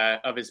his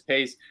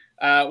pace.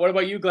 What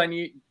about you,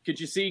 Glenn?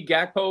 Could you see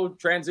Gakpo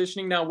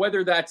transitioning now,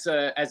 whether that's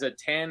as a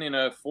 10 in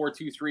a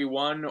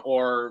 4-2-3-1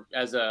 or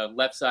as a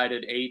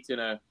left-sided 8 in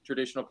a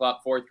traditional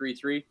Klopp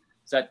 4-3-3? Is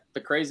that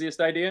the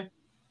craziest idea?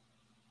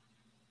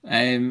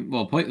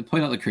 Well, point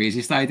out the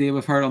craziest idea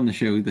we've heard on the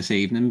show this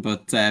evening,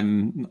 but I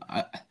mean,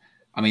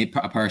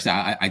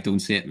 personally, I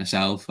don't see it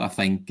myself. I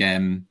think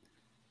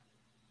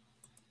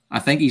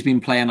he's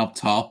been playing up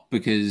top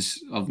because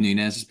of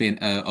Nunez's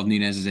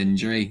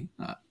injury.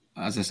 Like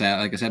I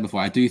said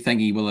before, I do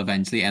think he will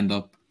eventually end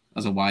up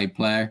as a wide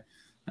player.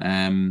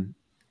 I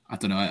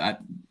don't know.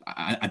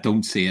 I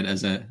don't see it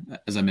as a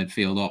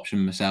midfield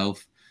option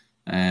myself.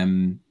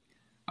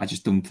 I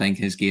just don't think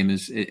his game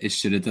is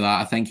suited to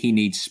that. I think he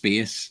needs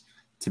space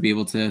to be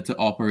able to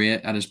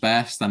operate at his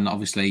best. And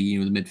obviously,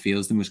 the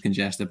midfield's the most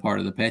congested part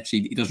of the pitch.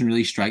 He doesn't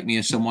really strike me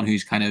as someone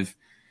who's kind of,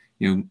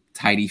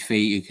 tidy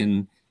feet, who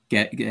can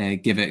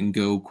give it and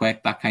go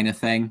quick, that kind of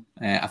thing.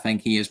 I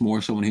think he is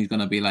more someone who's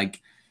going to be like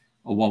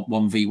a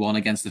 1v1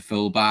 against the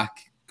fullback,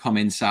 come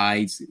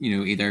inside,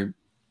 either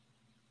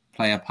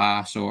play a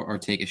pass or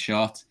take a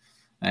shot.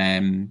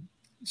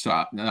 So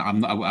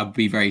I'd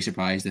be very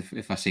surprised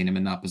if I seen him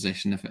in that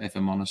position, if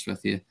I'm honest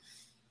with you.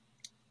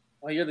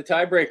 Well, you're the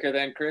tiebreaker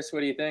then, Chris. What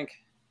do you think?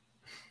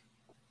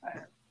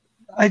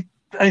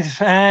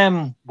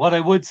 What I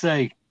would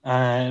say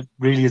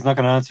really is not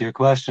going to answer your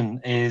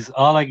question. Is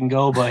all I can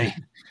go by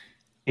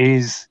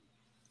is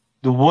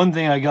the one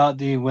thing I got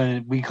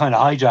when we kind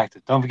of hijacked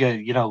it. Don't forget,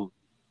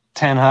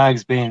 Ten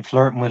Hag's been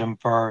flirting with him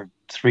for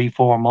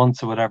 3-4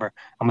 months or whatever,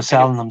 and was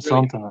selling them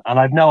something, and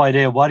I've no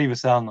idea what he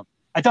was selling them.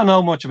 I don't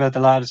know much about the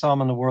lad. I saw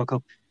him in the World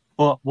Cup.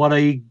 But what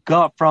I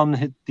got from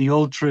the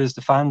ultras, the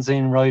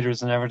fanzine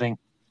writers and everything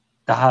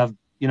that have,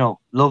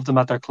 loved him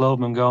at their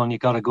club and going, you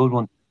got a good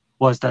one,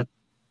 was that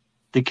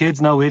the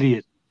kid's no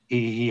idiot.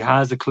 He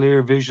has a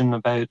clear vision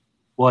about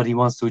what he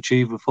wants to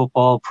achieve with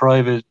football,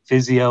 private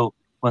physio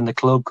when the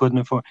club couldn't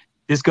afford.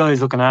 This guy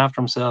is looking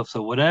after himself.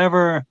 So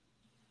whatever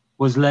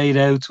was laid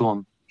out to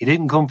him, he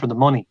didn't come for the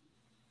money.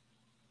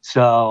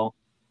 So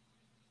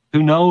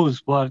who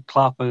knows what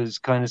Klopp has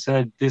kind of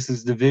said. This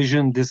is the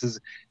vision. This is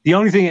the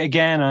only thing,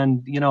 again,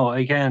 and,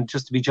 again,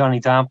 just to be Johnny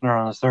Dampener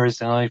on a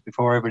Thursday night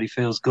before everybody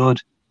feels good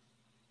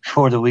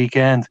for the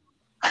weekend,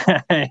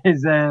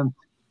 is I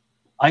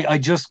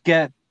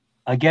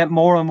get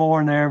more and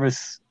more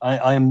nervous.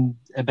 I'm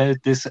about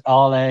this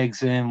all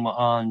eggs in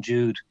on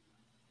Jude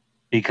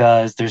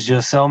because there's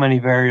just so many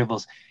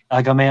variables.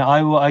 Like, I mean,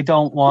 I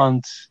don't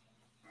want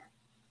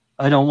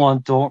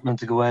Dortmund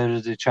to go out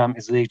of the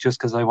Champions League just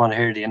because I want to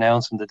hear the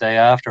announcement the day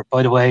after.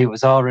 By the way, it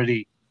was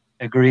already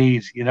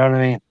agreed. You know what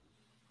I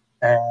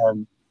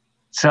mean?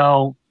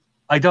 So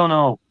I don't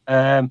know.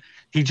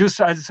 He just,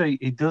 as I say,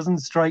 he doesn't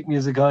strike me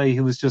as a guy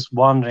who was just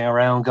wandering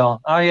around going,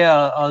 oh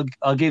yeah,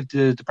 I'll give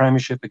the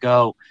Premiership a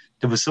go.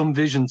 There was some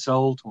vision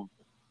sold to him.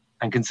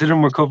 And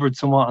considering we're covered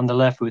somewhat on the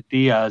left with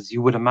Diaz,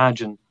 you would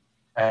imagine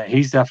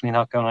he's definitely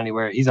not going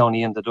anywhere. He's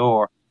only in the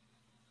door.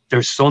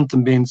 There's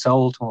something being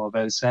sold to him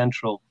about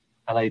Central.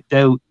 and I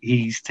doubt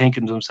he's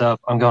thinking to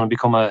himself, I'm going to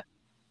become a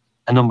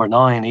number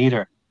 9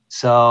 either.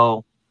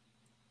 So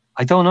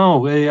I don't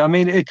know. I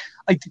mean,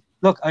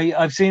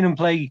 I've seen him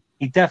play.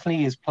 He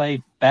definitely has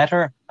played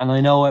better, and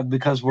I know it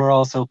because we're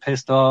all so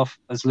pissed off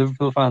as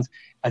Liverpool fans.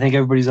 I think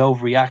everybody's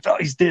overreacting. Oh,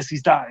 he's this,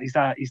 he's that, he's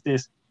that, he's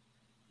this.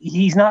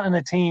 He's not in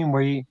a team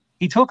where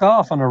he took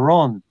off on a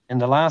run in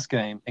the last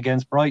game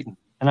against Brighton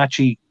and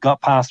actually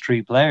got past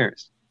 3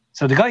 players.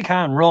 So the guy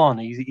can run.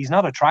 He's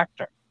not a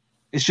tractor.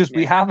 It's just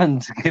we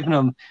haven't given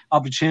him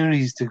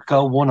opportunities to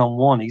go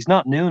one-on-one. He's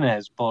not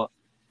Nunes, but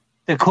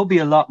there could be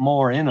a lot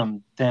more in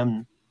him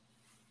than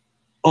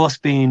us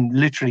being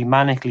literally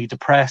manically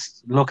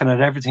depressed, looking at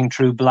everything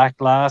through black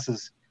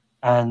glasses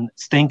and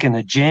stinking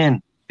of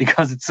gin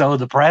because it's so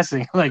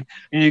depressing. Like,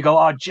 and you go,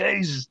 oh,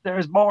 Jesus,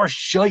 there's more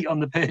shite on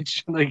the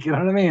pitch. Like, you know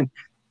what I mean?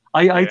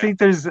 I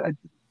think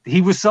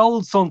he was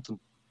sold something.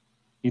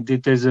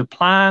 There's a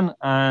plan,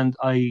 and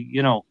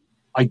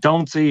I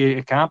don't see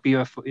it can't be.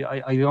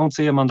 I don't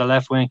see him on the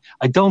left wing.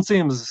 I don't see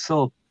him as a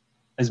sub.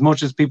 As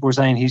much as people were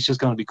saying he's just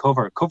going to be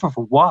cover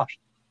for what?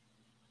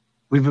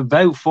 We've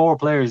about 4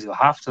 players who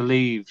have to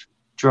leave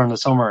during the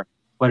summer,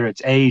 whether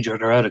it's age or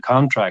they're out of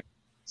contract.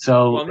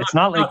 So it's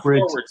not like we're.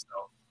 Forwards,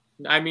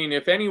 though. I mean,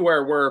 if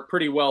anywhere we're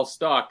pretty well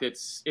stocked,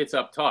 it's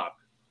up top.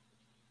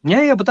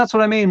 Yeah, but that's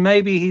what I mean.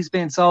 Maybe he's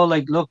been so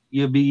like, look,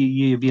 you'll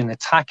be an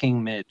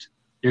attacking mid.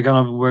 We're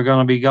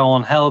gonna be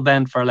going hell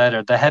bent for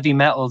leather. The heavy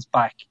metal's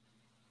back,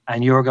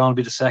 and you're going to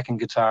be the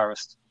second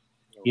guitarist.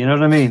 You know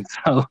what I mean?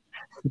 So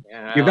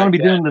you're going to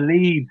be doing the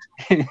lead.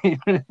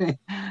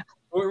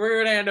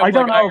 We're going to end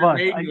up Iron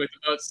Maiden with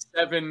about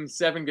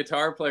seven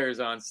guitar players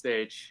on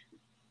stage.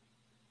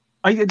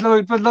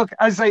 But look,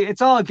 I say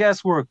it's all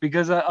guesswork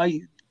because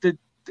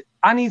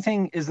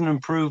anything is an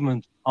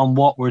improvement on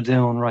what we're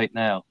doing right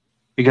now,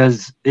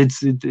 because it's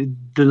the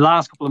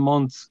last couple of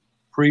months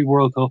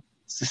pre-World Cup,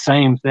 it's the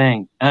same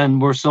thing,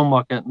 and we're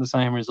somewhat getting the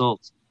same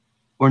results.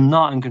 We're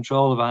not in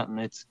control of it, and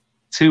it's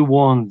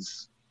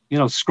 2-1s,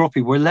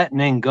 scruffy. We're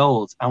letting in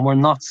goals, and we're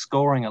not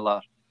scoring a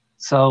lot.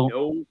 So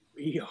no,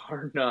 we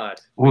are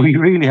not. We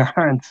really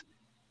aren't.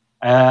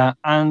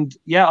 And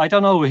yeah, I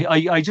don't know.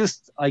 I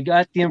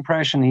get the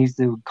impression he's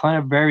the kind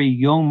of very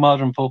young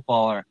modern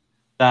footballer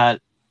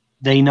that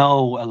they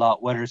know a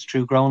lot, whether it's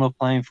through growing up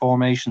playing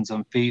formations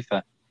on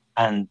FIFA,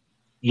 and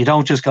you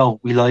don't just go,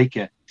 we like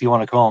it, do you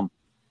want to come?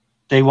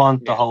 They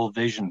want the whole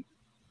vision.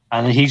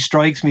 And he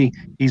strikes me,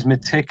 he's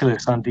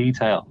meticulous on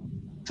detail.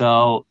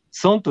 So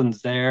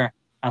something's there,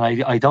 and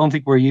I don't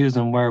think we're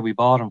using where we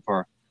bought him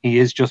for. He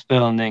is just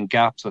filling in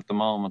gaps at the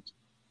moment.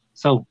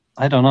 So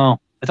I don't know,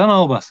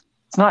 but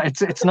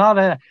it's not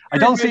a. I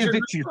don't see a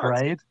victory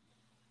parade.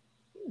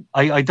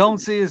 I don't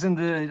see us in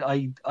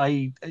the.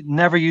 I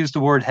never use the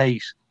word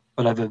hate,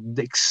 but I have an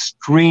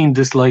extreme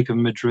dislike of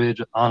Madrid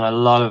on a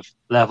lot of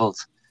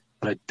levels.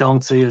 But I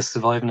don't see us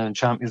surviving in the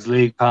Champions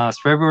League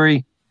past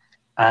February,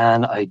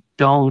 and I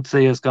don't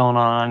see us going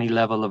on any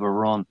level of a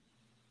run.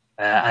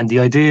 And the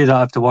idea that I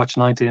have to watch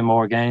 19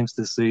 more games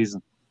this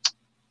season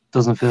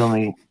doesn't fill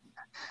me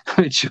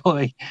with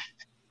joy.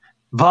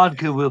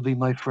 Vodka will be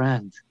my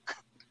friend.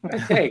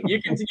 Hey,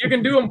 you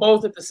can do them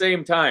both at the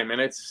same time,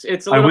 and it's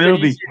a little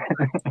bit easier.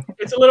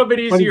 It's a little bit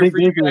easier for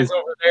you guys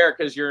over there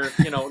because you're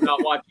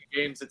not watching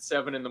games at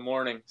 7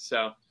 a.m.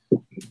 So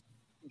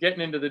getting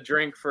into the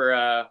drink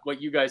for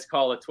what you guys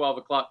call a 12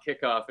 o'clock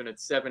kickoff, and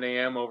it's 7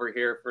 a.m. over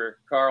here for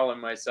Carl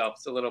and myself.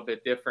 It's a little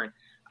bit different.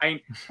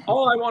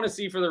 All I want to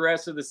see for the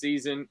rest of the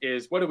season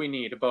is, what do we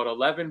need? About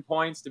 11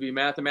 points to be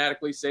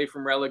mathematically safe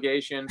from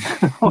relegation.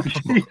 Oh,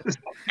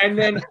 and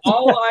then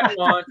all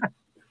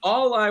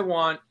I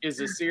want is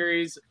a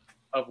series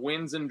of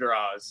wins and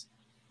draws.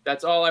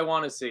 That's all I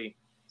want to see.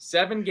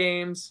 7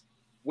 games,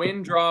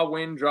 win, draw,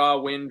 win, draw,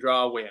 win,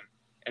 draw, win,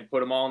 and put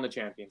them all in the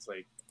Champions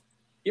League.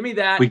 Give me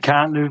that. We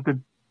can't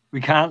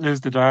lose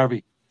the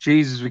derby.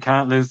 Jesus, we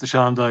can't lose the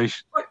Sean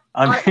Dyche.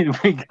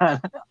 We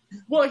can't.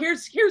 Well,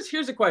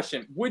 here's a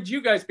question. Would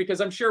you guys, because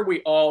I'm sure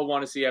we all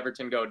want to see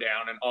Everton go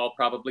down and all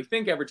probably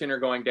think Everton are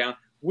going down,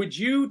 would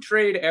you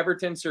trade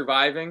Everton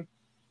surviving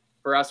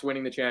for us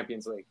winning the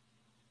Champions League?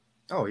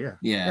 Oh, yeah.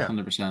 Yeah,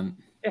 100%.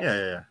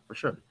 Yeah, for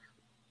sure.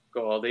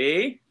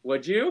 Goldie,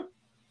 would you?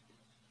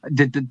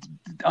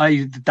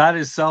 That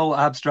is so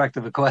abstract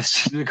of a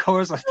question. Of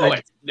course, I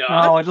think. No,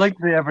 I'd like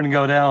to see Everton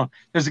go down.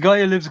 There's a guy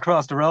who lives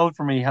across the road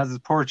from me. He has his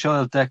poor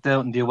child decked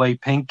out in the away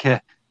pink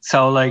kit.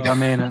 So, I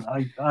have.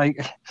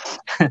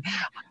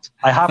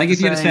 I think if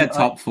you'd have said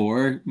top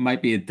 4,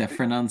 might be a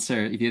different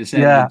answer. If you'd have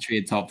said we'd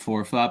trade top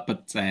 4 for that,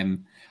 but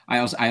I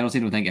honestly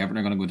don't think Everton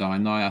are going to go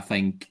down now. I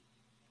think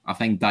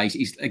Dyche,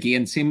 he's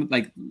again, same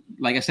like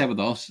I said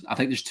with us. I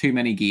think there's too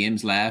many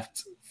games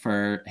left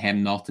for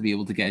him not to be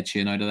able to get a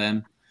tune out of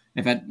them.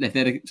 If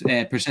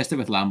they'd persisted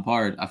with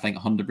Lampard, I think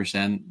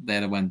 100%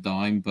 they'd have went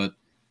down. But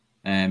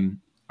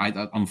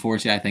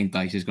unfortunately, I think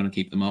Dyche is going to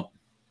keep them up.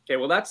 Okay,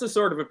 well, that's the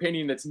sort of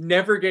opinion that's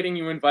never getting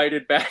you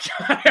invited back.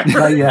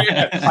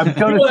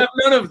 We'll have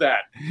none of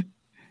that.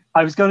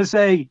 I was going to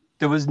say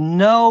there was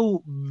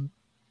no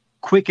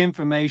quick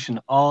information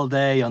all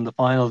day on the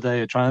final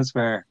day of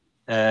transfer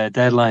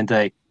deadline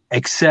day,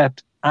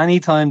 except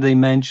anytime they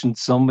mentioned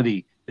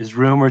somebody is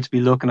rumored to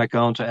be looking at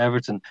going to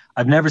Everton.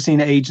 I've never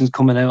seen agents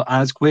coming out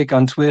as quick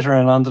on Twitter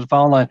and onto the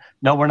phone line.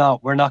 No, we're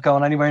not. We're not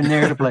going anywhere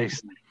near the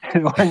place.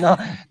 We're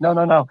not.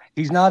 No.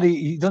 He's not.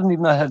 He doesn't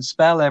even know how to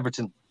spell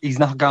Everton. He's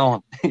not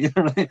going. You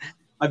know what I mean?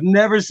 I've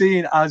never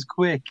seen as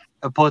quick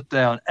a put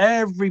down.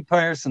 Every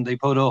person they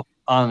put up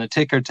on a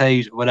ticker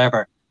tape,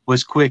 whatever,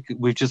 was quick.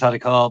 We've just had a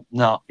call.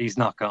 No, he's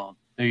not going.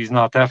 He's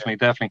not. Definitely.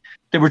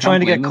 They were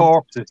trying to get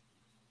corpses.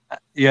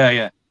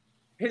 Yeah.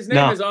 His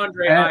name is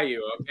Andre Ayew.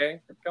 Okay,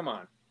 come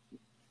on.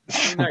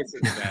 Be nicer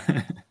than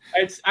that.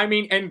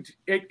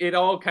 It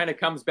all kind of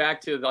comes back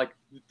to like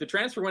the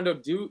transfer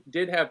window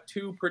did have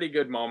two pretty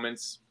good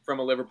moments from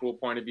a Liverpool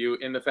point of view,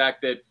 in the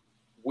fact that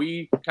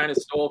we kind of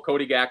stole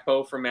Cody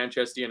Gakpo from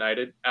Manchester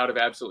United out of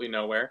absolutely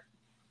nowhere.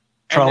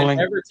 Trolling. And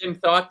then Everton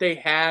thought they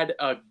had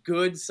a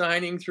good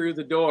signing through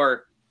the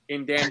door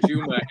in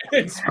Danjuma,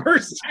 and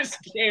Spurs just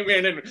came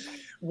in and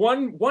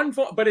one.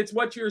 But it's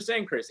what you were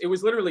saying, Chris. It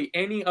was literally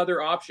any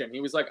other option.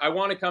 He was like, "I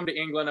want to come to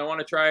England. I want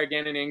to try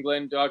again in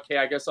England. Okay,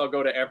 I guess I'll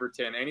go to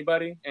Everton.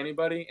 Anybody?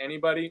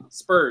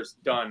 Spurs,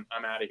 done.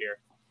 I'm out of here."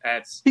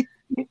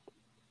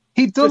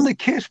 He'd done the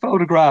kit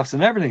photographs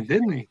and everything,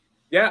 didn't he?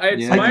 Yeah, I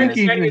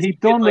think he'd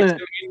done like some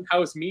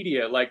in-house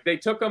media. Like they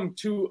took him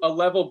to a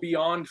level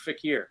beyond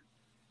Fekir.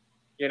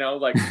 You know,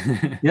 like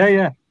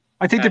yeah.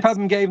 I think they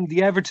probably gave him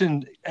the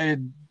Everton.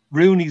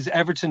 Rooney's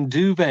Everton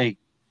duvet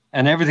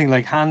and everything,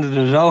 like handed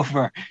it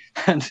over,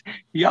 and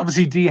he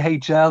obviously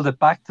DHL'd it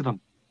back to them.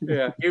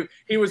 Yeah,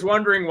 he was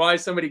wondering why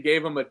somebody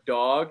gave him a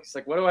dog. He's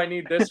like, "What do I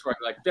need this for?"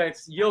 Like,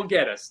 you'll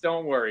get us.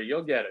 Don't worry,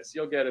 you'll get us.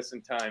 You'll get us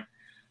in time.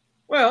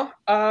 Well,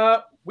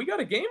 we got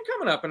a game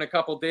coming up in a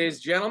couple days,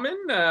 gentlemen.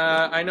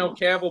 I know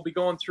Cav will be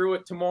going through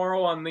it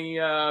tomorrow on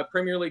the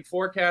Premier League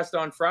forecast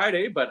on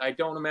Friday, but I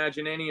don't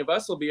imagine any of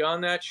us will be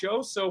on that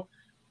show. So,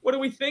 what do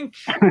we think?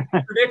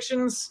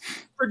 Predictions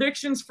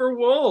for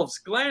Wolves.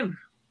 Glenn,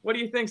 what do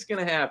you think's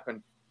going to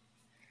happen?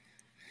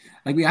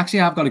 Like, we actually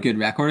have got a good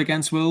record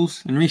against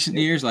Wolves in recent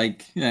years.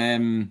 Like,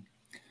 it's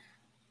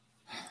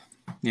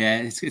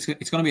going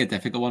to be a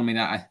difficult one. I mean,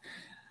 I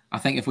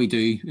think if we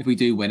do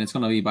win, it's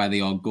going to be by the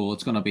odd goal.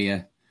 It's going to be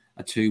a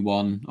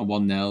 2-1, a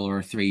 1-0, or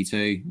a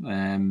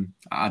 3-2.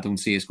 I don't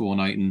see us going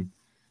out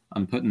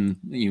and putting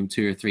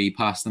 2 or 3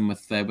 past them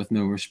with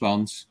no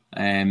response.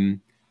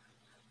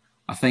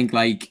 I think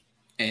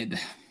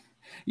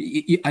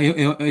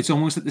it's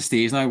almost at the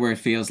stage now where it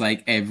feels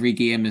like every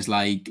game is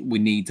like we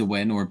need to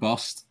win or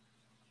bust.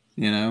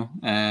 So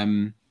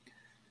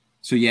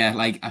yeah,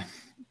 like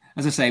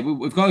as I say,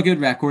 we've got a good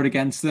record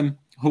against them.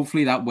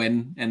 Hopefully that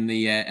win in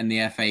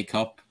the FA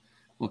Cup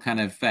will kind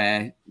of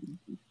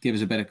give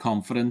us a bit of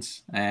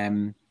confidence.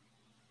 But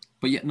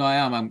yeah, no, I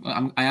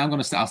am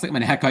going to. I'll stick my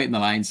neck out in the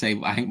line and say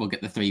I think we'll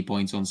get the 3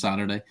 points on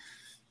Saturday.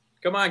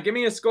 Come on, give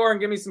me a score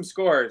and give me some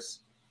scores.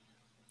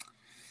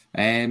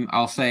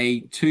 I'll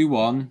say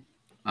 2-1,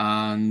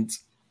 and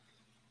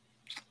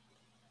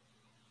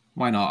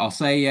why not? I'll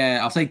say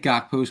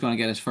Gakpo's going to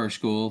get his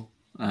first goal,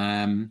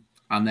 and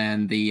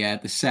then the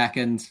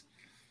second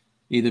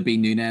either be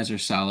Nunez or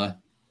Salah.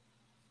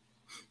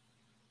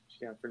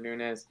 Yeah, for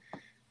Nunez.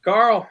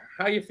 Carl,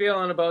 how you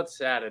feeling about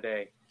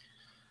Saturday?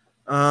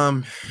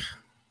 Well,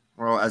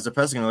 as the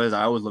person is,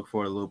 I always look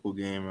for a Liverpool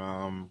game.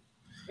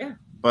 Yeah,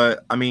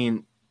 but I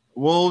mean,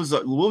 Wolves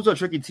are a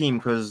tricky team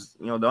because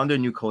they're under a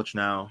new coach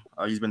now.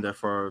 He's been there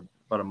for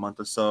about a month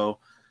or so.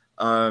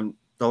 The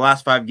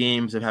last 5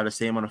 games they've had the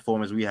same amount of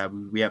form as we have.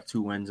 We have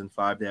 2 wins in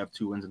 5. They have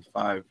 2 wins in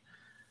 5.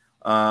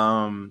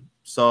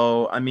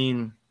 So I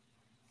mean,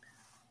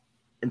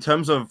 in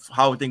terms of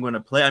how we think we're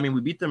gonna play, I mean,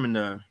 we beat them in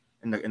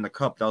the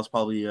cup. That was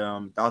probably I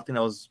think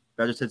that was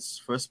Bajicic's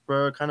first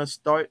kind of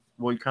start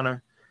where he kind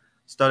of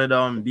started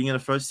being in the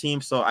first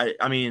team. So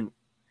I mean.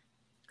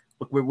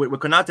 With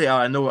Konate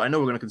out, I know we're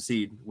going to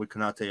concede with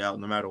Konate out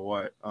no matter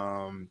what.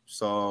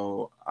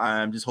 So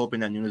I'm just hoping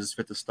that Nunez is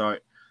fit to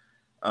start.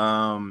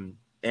 And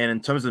in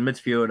terms of the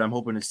midfield, I'm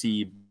hoping to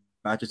see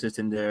Bajicic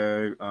in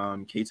there,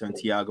 Keita and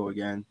Thiago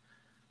again.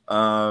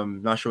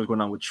 Not sure what's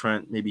going on with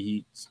Trent. Maybe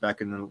he's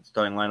back in the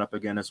starting lineup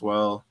again as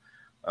well.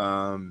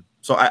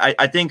 So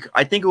I think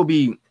it will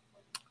be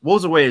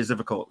Wolves away is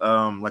difficult,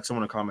 like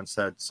someone in the comments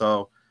said.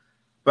 So,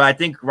 but I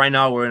think right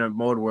now we're in a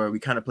mode where we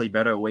kind of play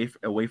better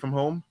away from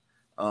home.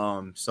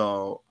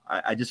 So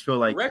I just feel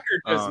like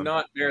record does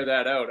not bear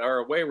that out. Our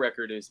away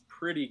record is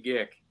pretty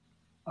gick.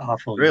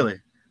 Awful. Really?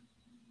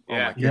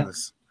 Yeah. Oh my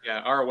goodness. Yeah,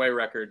 our away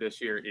record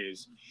this year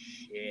is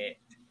shit.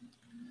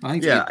 I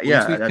think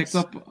we've picked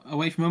up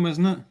away from him,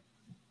 isn't it?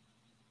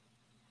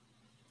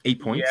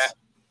 8 points. Yeah.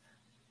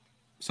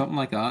 Something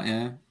like that,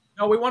 yeah.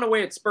 No, we won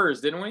away at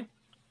Spurs, didn't we?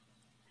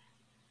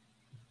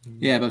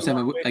 Yeah, but I'm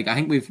saying, like, I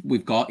think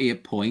we've got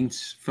 8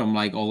 points from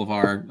like all of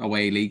our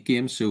away league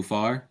games so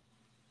far.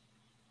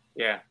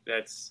 Yeah,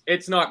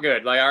 it's not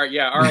good. Like our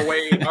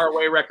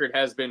away record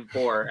has been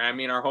poor. I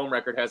mean, our home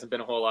record hasn't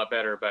been a whole lot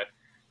better, but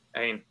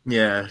I mean,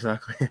 yeah,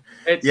 exactly.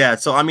 Yeah,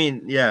 so I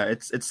mean, yeah,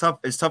 it's tough.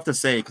 It's tough to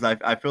say because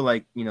I feel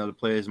like the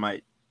players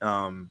might.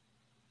 I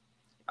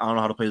I don't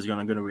know how the players are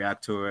gonna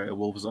react to a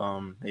Wolves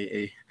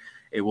a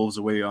Wolves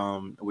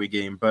away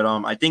game. But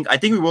I think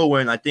we will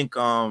win. I think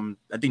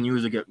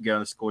News will get on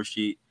the score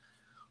sheet.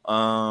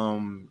 I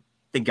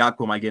think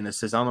Gakpo might get an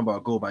assist. I don't know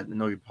about a goal, but I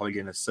know he'll probably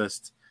get an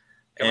assist.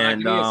 Come on,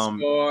 give me a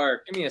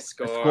score. Give me a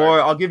score.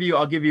 Score. I'll give you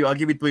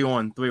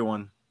 3-1.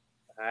 3-1.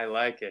 I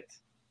like it.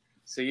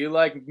 So you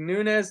like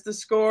Nunes to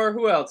score?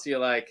 Who else you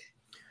like?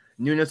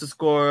 Nunes to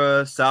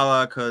score,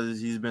 Salah, because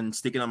he's been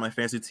sticking on my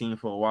fantasy team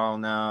for a while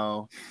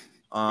now.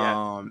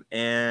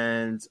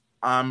 And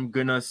I'm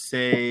gonna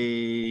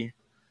say,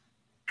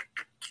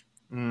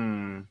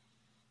 I'm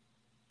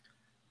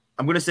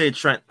gonna say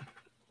Trent.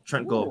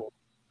 Trent goal.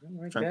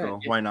 Trent goal.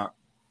 Why not?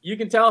 You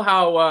can tell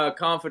how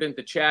confident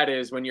the chat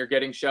is when you're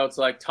getting shouts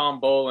like Tom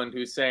Boland,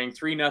 who's saying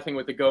 3-0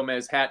 with the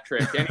Gomez hat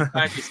trick.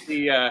 Anytime you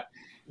see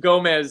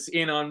Gomez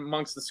in on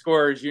amongst the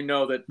scorers, you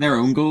know that their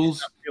own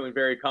goals. I'm feeling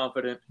very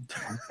confident.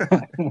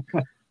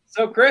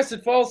 So, Chris,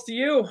 it falls to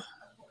you.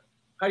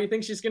 How do you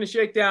think she's going to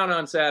shake down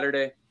on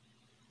Saturday?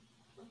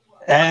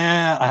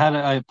 I had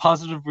a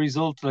positive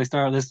result till I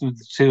started listening to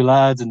the two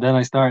lads, and then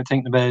I started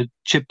thinking about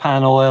chip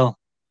pan oil,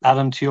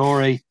 Adam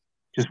Thiori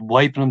just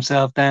wiping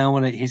himself down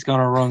with it. He's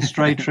going to run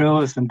straight through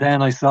us. And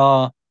then I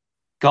saw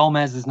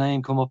Gomez's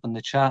name come up in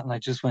the chat, and I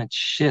just went,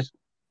 shit,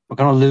 we're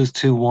going to lose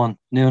 2-1.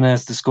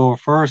 Nunes to score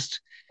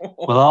first.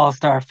 We'll all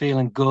start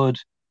feeling good,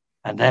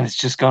 and then it's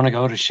just going to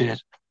go to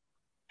shit.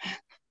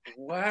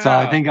 Wow. So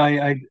I think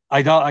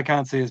I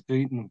can't see us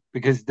beating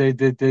because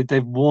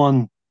they've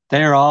won.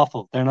 They're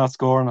awful. They're not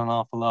scoring an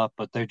awful lot,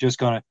 but they're just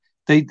going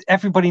to –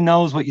 everybody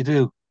knows what you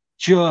do.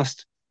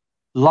 Just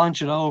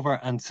launch it over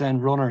and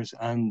send runners.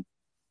 And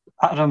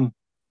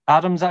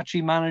Adam's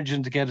actually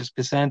managing to get his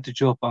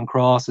percentage up on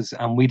crosses,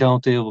 and we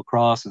don't deal with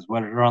crosses,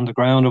 whether they're on the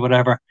ground or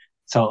whatever.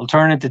 So it'll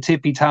turn into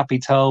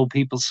tippy-tappy-toe,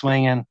 people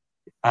swinging.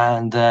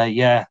 And,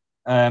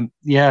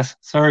 yes,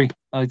 sorry.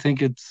 I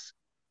think it's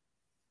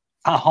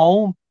at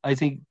home. I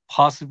think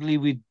possibly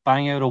we'd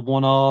bang out a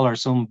 1-1 or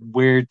some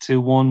weird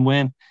 2-1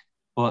 win.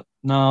 But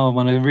no,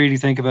 when I really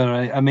think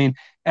about it, I mean,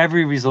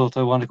 every result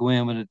I want to go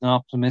in with an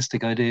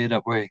optimistic idea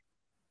that we're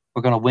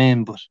going to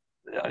win, but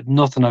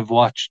nothing I've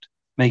watched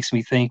makes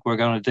me think we're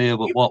going to deal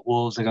with what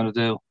Wolves are going to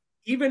do.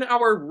 Even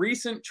our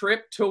recent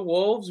trip to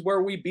Wolves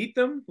where we beat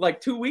them like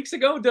 2 weeks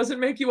ago doesn't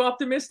make you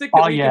optimistic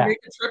that we can make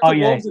a trip to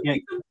Wolves and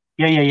beat them?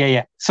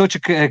 Yeah. Such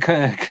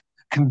a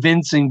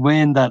convincing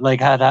win that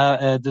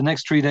had the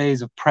next 3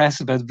 days of press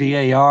about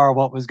VAR,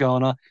 what was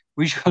going on.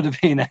 We should have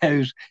been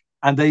out.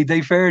 And they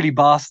fairly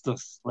bossed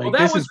us.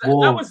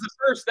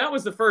 That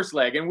was the first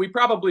leg, and we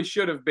probably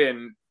should have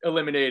been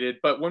eliminated.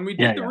 But when we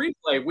did the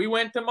replay, we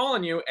went to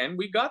Molineux and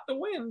we got the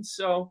win.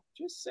 So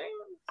just saying,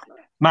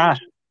 Matt,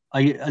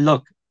 I'm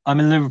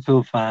a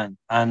Liverpool fan,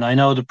 and I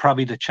know that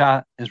probably the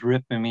chat is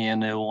ripping me a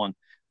new one,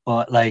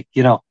 but I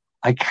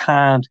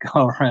can't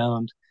go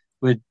around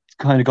with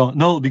kind of going,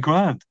 no, it'll be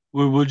grand.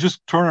 We'll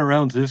just turn it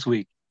around this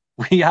week.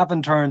 We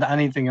haven't turned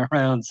anything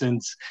around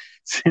since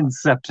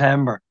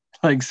September.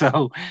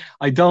 So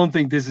I don't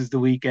think this is the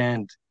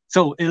weekend.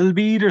 So it'll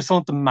be either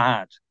something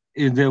mad.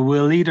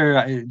 We'll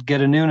either get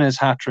a Nunes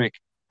hat-trick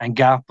and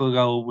Gakpo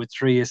go with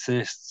 3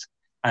 assists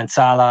and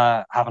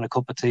Salah having a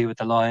cup of tea with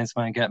the Lions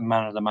man getting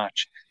man of the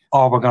match,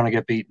 or we're going to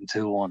get beaten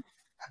 2-1.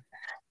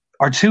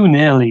 Or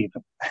 2-0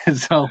 even.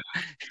 So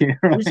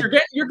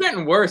you're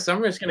getting worse.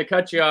 I'm just going to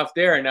cut you off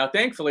there. And now,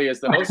 thankfully, as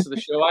the host of the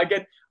show, I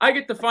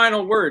get the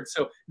final word.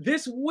 So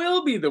this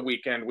will be the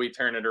weekend we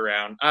turn it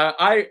around.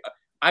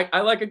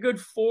 I like a good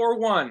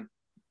 4-1.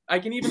 I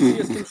can even see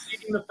us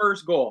conceding the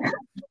first goal.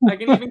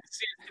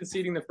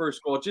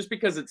 Just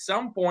because at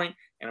some point,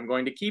 and I'm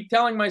going to keep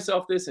telling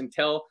myself this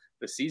until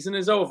the season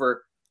is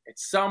over, at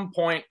some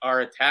point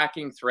our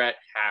attacking threat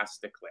has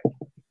to click.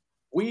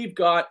 We've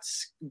got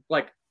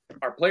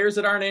our players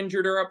that aren't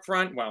injured are up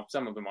front. Well,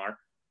 some of them are.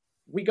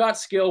 We got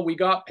skill. We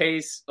got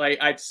pace.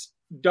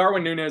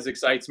 Darwin Núñez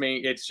excites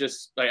me. It's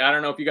just I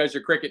don't know if you guys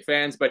are cricket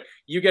fans, but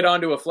you get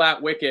onto a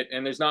flat wicket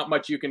and there's not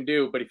much you can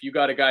do. But if you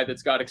got a guy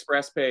that's got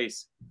express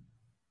pace,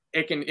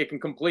 it can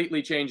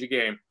completely change a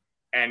game.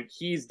 And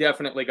he's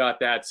definitely got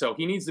that. So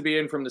he needs to be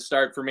in from the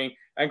start for me.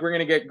 I think we're going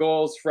to get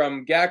goals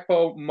from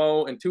Gakpo,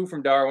 Mo, and 2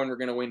 from Darwin. We're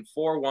going to win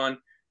 4-1.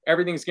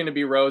 Everything's going to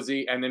be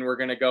rosy. And then we're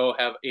going to go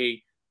have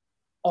a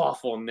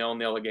awful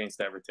 0-0 against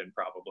Everton,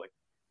 probably.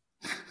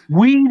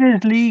 Weed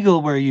is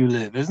legal where you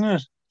live, isn't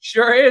it?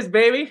 Sure is,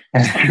 baby.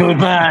 Good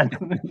man.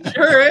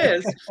 Sure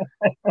is.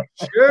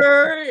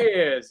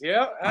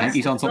 Yeah. I think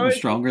he's on something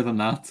stronger than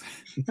that.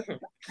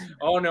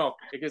 Oh, no.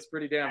 It gets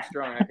pretty damn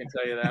strong. I can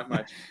tell you that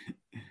much.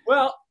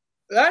 Well,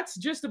 that's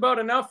just about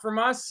enough from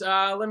us.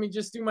 Let me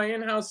just do my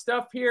in-house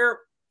stuff here.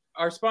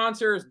 Our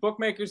sponsor is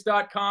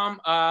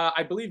bookmakers.com.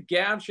 I believe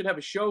Gav should have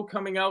a show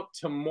coming out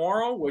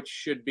tomorrow, which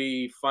should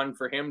be fun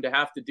for him to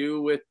have to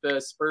do with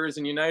the Spurs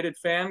and United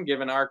fan,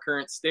 given our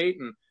current state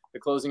and the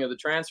closing of the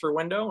transfer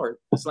window, or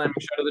the slamming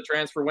shut of the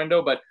transfer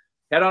window. But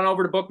head on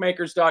over to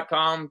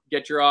bookmakers.com,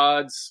 get your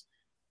odds,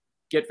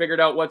 get figured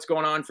out what's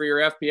going on for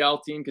your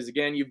FPL team. Because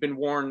again, you've been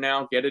warned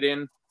now, get it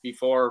in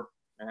before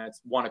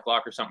It's 1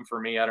 o'clock or something for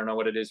me. I don't know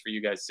what it is for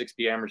you guys, 6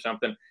 p.m. or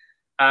something.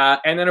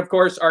 And then, of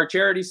course, our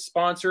charity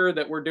sponsor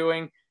that we're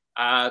doing,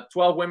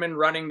 12 women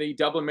running the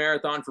Dublin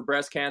Marathon for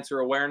breast cancer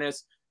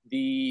awareness.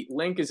 The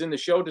link is in the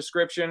show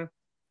description.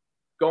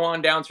 Go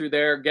on down through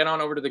there. Get on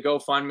over to the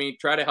GoFundMe.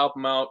 Try to help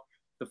them out.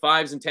 The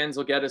 5s and 10s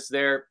will get us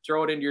there.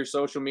 Throw it into your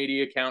social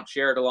media account.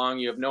 Share it along.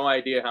 You have no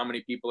idea how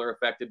many people are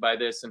affected by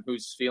this and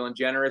who's feeling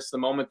generous the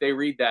moment they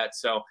read that.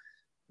 So a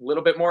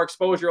little bit more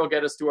exposure will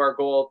get us to our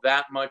goal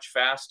that much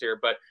faster.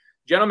 But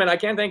gentlemen, I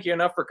can't thank you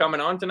enough for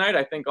coming on tonight.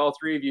 I think all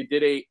 3 of you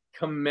did a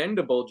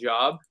commendable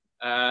job.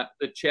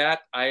 The chat,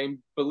 I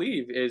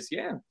believe, is,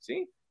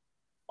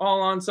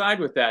 all on side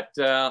with that.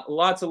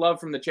 Lots of love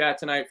from the chat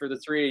tonight for the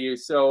 3 of you.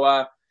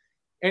 So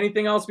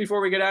anything else before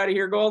we get out of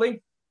here,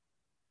 Goldie?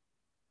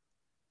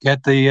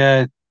 Get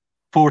the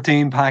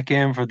 14 pack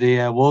in for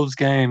the Wolves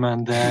game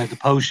and the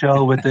post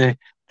show with the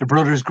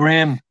Brothers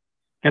Grimm.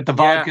 Get the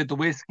vodka, the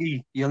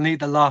whiskey. You'll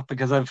need the lot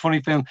because I have a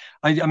funny feeling.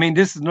 I mean,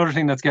 this is another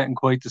thing that's getting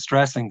quite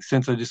distressing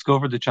since I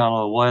discovered the channel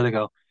a while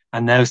ago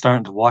and now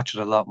starting to watch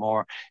it a lot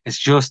more. It's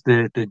just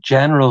the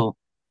general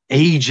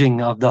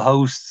aging of the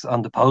hosts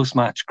on the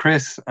post-match.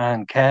 Chris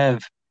and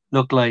Kev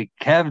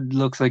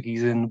looks like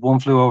he's in One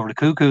Flew Over the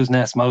Cuckoo's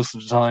Nest most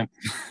of the time.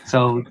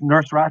 So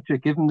Nurse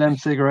Ratchet, give him them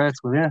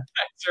cigarettes, will you?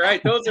 That's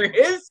right. Those are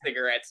his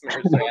cigarettes,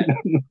 Nurse Ratchet.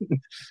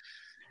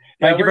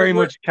 Thank you very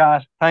much,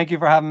 Kat. Thank you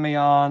for having me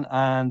on,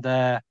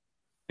 and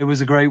it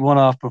was a great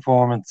one-off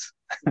performance.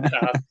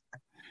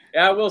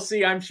 Yeah, we'll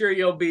see. I'm sure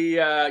you'll be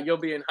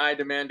in high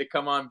demand to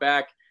come on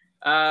back.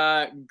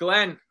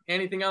 Glenn,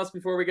 anything else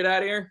before we get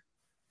out of here?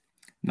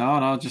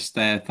 No, just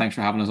thanks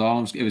for having us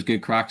on. It was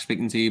good crack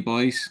speaking to you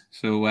boys.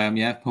 So,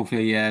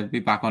 hopefully be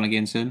back on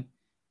again soon.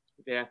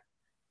 Yeah.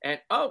 And,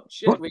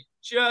 we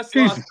just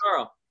lost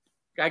Carl.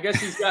 I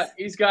guess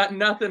he's got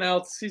nothing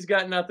else. He's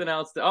got nothing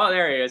else to. Oh,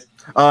 there he is.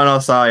 Oh no,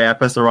 sorry, I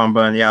pressed the wrong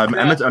button. Yeah, I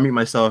meant to unmute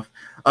myself.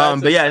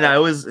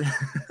 It was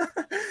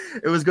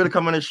it was good to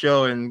come on the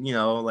show, and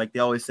like they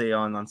always say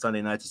on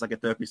Sunday nights, it's like a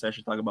therapy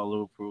session talking about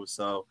Liverpool.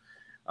 So,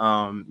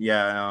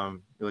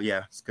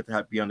 it's good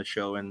to be on the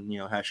show and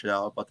hash it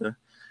out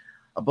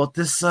about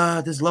this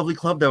lovely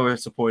club that we're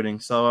supporting.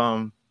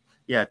 So,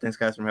 thanks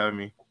guys for having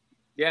me.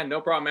 Yeah,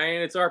 no problem. I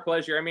mean, it's our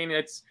pleasure. I mean,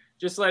 it's.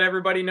 Just let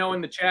everybody know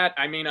in the chat.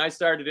 I mean, I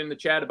started in the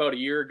chat about a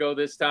year ago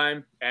this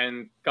time,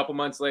 and a couple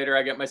months later,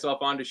 I got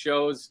myself onto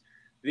shows.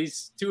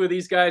 These 2 of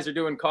these guys are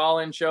doing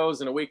call-in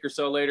shows, and a week or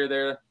so later,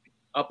 they're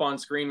up on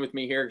screen with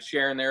me here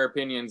sharing their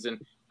opinions,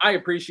 and I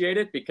appreciate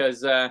it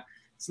because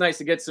it's nice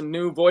to get some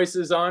new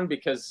voices on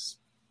because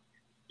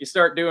you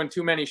start doing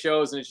too many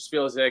shows, and it just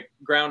feels like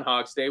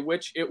Groundhog's Day,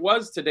 which it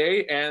was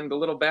today, and the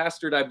little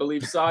bastard, I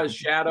believe, saw his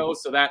shadow,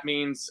 so that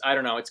means, I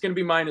don't know, it's going to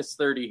be minus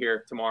 30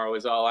 here tomorrow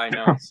is all I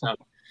know, so...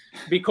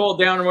 Be cold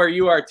down where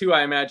you are too,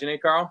 I imagine,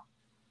 Carl?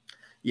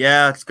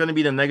 Yeah, it's going to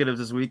be the negatives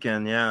this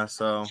weekend. Yeah,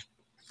 so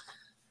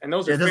and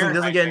those it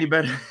doesn't get any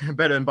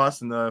better in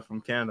Boston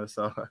from Canada.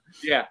 So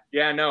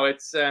no,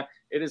 it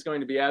is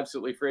going to be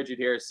absolutely frigid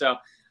here. So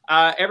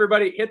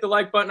everybody, hit the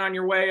like button on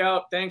your way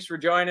out. Thanks for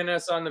joining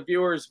us on the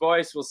Viewer's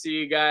Voice. We'll see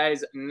you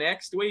guys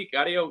next week.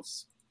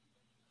 Adios.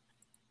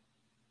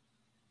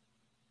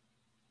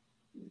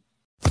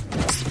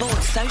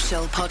 Sports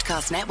Social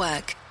Podcast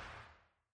Network.